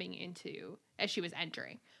was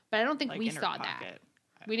entering. But I don't think we saw that.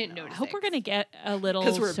 We didn't notice it. I hope we're going to get a little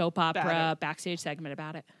soap opera backstage segment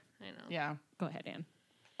about it. I know. Yeah. Go ahead, Ann.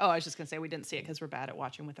 Oh, I was just going to say we didn't see it because we're bad at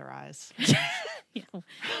watching with our eyes.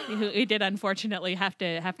 We did unfortunately have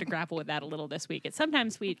to grapple with that a little this week.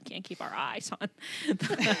 Sometimes we can't keep our eyes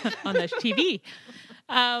on the TV.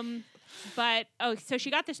 So she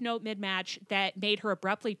got this note mid-match that made her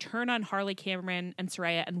abruptly turn on Harley, Cameron, and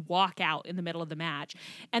Saraya and walk out in the middle of the match.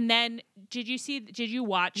 And then did you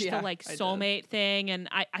watch the soulmate thing? And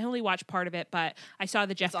I only watched part of it, but I saw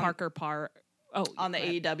the Jeff Parker part. Oh, on the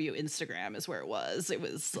AEW Instagram is where it was. It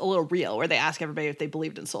was a little reel where they ask everybody if they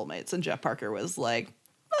believed in soulmates. And Jeff Parker was like,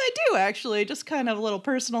 well, I do actually, just kind of a little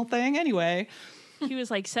personal thing anyway. He was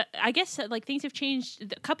like, so, I guess like things have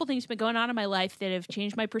changed. A couple things have been going on in my life that have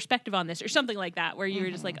changed my perspective on this or something like that, where you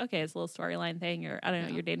were just like, okay, it's a little storyline thing, or I don't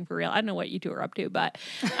know, you're dating for real. I don't know what you two are up to, but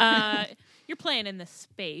you're playing in this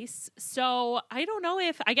space. So I don't know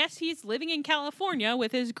I guess he's living in California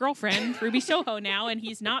with his girlfriend, Ruby Soho now, and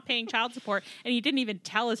he's not paying child support. And he didn't even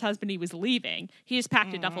tell his husband he was leaving. He just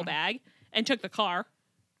packed a duffel bag and took the car.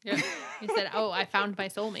 Yeah. He said, oh, I found my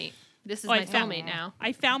soulmate. This is my soulmate now.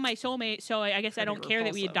 I found my soulmate, so I guess I don't care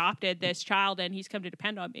that we adopted this child and he's come to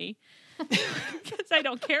depend on me. Because I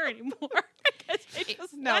don't care anymore.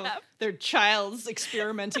 Their child's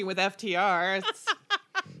experimenting with FTR. It's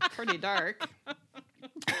pretty dark.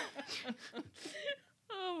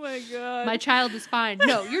 Oh my God. My child is fine.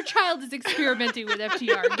 No, your child is experimenting with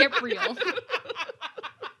FTR. Get real.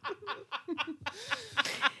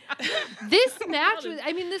 This match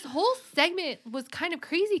this whole segment was kind of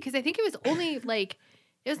crazy because I think it was only it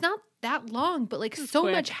was not that long, but so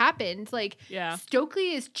much happened.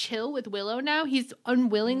 Stokely is chill with Willow now. He's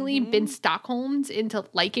unwillingly been Stockholmed into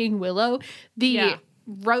liking Willow. The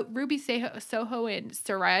Ruby Soho and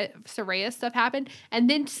Saraya stuff happened, and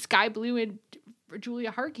then Sky Blue and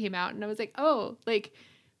Julia Hart came out, and I was like, oh,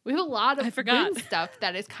 We have a lot of wind stuff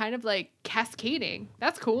that is kind of like cascading.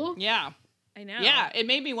 That's cool. Yeah. I know. Yeah, it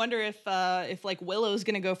made me wonder if like Willow's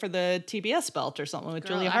gonna go for the TBS belt or something with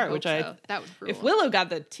Julia Hart, which that would rule. If Willow got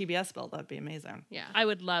the TBS belt, that'd be amazing. Yeah, I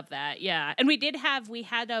would love that. Yeah, and we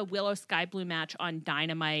had a Willow Sky Blue match on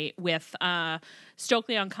Dynamite with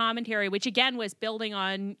Stokely on commentary, which again was building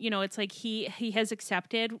on, it's like he has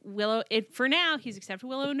accepted Willow. For now, he's accepted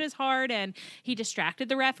Willow into his heart, and he distracted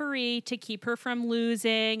the referee to keep her from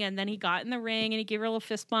losing, and then he got in the ring and he gave her a little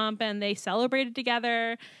fist bump, and they celebrated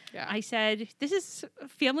together. Yeah. I said, this is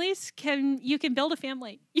families you can build a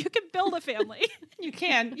family. You can build a family. You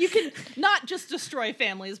can not just destroy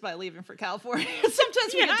families by leaving for California.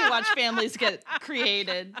 Sometimes we get to watch families get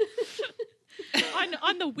created.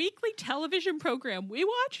 On the weekly television program we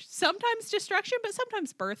watch, sometimes destruction, but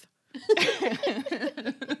sometimes birth.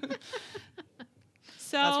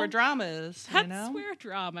 So that's where drama is. That's where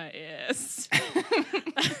drama is.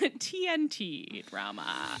 TNT drama.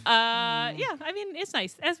 Yeah, I mean, it's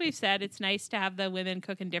nice. As we've said, it's nice to have the women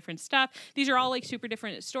cooking different stuff. These are all like super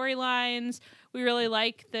different storylines. We really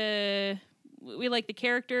like the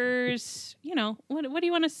characters. What do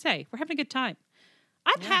you want to say? We're having a good time.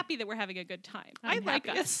 I'm happy that we're having a good time. I like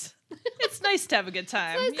us. It's nice to have a good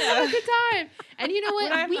time. It's nice to have a good time. And you know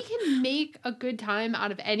what? We can make a good time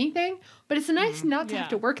out of anything, but it's nice not to have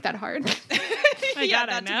to work that hard. Not to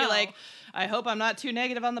be like, I hope I'm not too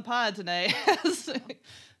negative on the pod today.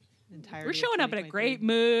 We're showing up in a great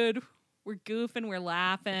mood. We're goofing. We're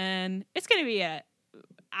laughing. It's going to be a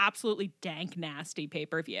absolutely dank, nasty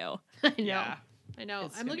pay-per-view. I know. Yeah. I know.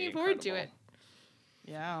 I'm looking forward to it.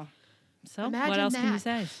 Yeah. So what else can you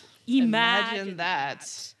say? Imagine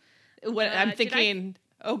that. What I'm thinking,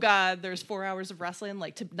 oh God, there's 4 hours of wrestling.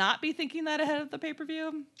 Like, to not be thinking that ahead of the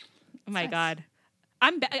pay-per-view. Oh my God.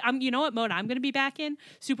 I'm you know what mode I'm going to be back in?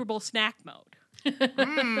 Super Bowl snack mode.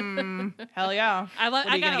 Hell yeah.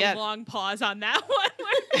 I got a long pause on that one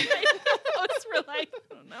where we're like,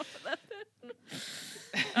 I don't know. That's it.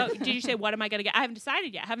 Oh, did you say what am I going to get? I haven't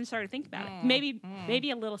decided yet. I haven't started to think about it.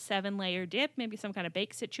 Maybe a little 7-layer dip. Maybe some kind of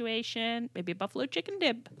bake situation. Maybe a buffalo chicken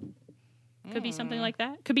dip. Could be something like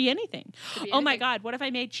that. Could be anything. My God! What if I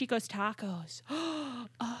made Chico's Tacos?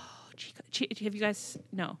 Have you guys?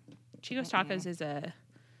 No, Chico's Tacos is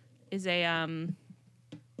a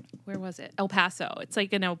where was it? El Paso. It's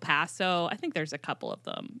like an El Paso. I think there's a couple of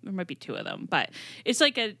them. There might be 2 of them, but it's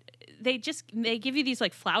like they give you these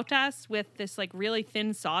like flautas with this like really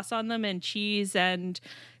thin sauce on them and cheese and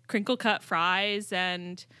crinkle cut fries.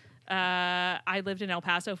 And I lived in El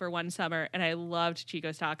Paso for one summer and I loved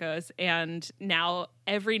Chico's Tacos. And now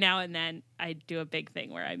every now and then I do a big thing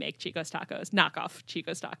where I make Chico's Tacos, knockoff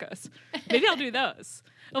Chico's Tacos. Maybe I'll do those.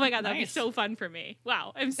 Oh my God, that'd be so fun for me.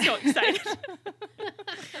 Wow, I'm so excited.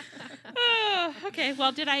 Okay,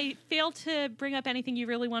 well, did I fail to bring up anything you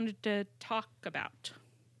really wanted to talk about?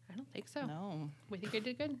 I don't think so. No. We think I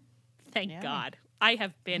did good. Thank God. I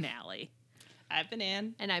have been Allie. I've been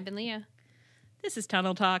Ann. And I've been Leah. This is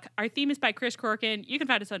Tunnel Talk. Our theme is by Chris Corkin. You can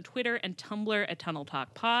find us on Twitter and Tumblr at Tunnel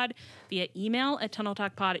Talk Pod, via email at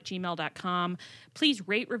tunneltalkpod@gmail.com. Please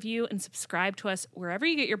rate, review, and subscribe to us wherever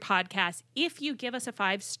you get your podcasts. If you give us a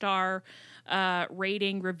 5-star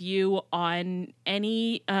rating review on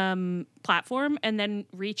any platform and then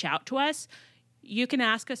reach out to us, you can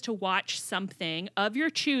ask us to watch something of your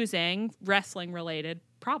choosing, wrestling related,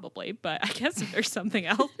 probably, but I guess if there's something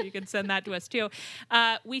else, you can send that to us too.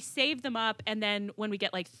 We save them up, and then when we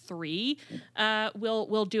get like 3,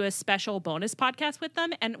 we'll do a special bonus podcast with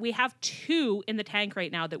them. And we have 2 in the tank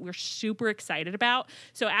right now that we're super excited about.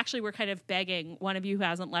 So actually, we're kind of begging one of you who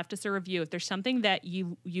hasn't left us a review. If there's something that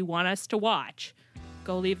you want us to watch,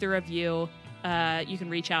 go leave the review. You can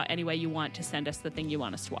reach out any way you want to send us the thing you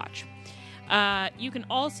want us to watch. You can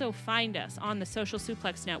also find us on the Social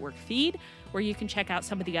Suplex Network feed, where you can check out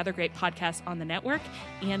some of the other great podcasts on the network.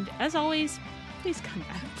 And as always, please come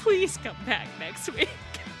back. Please come back next week.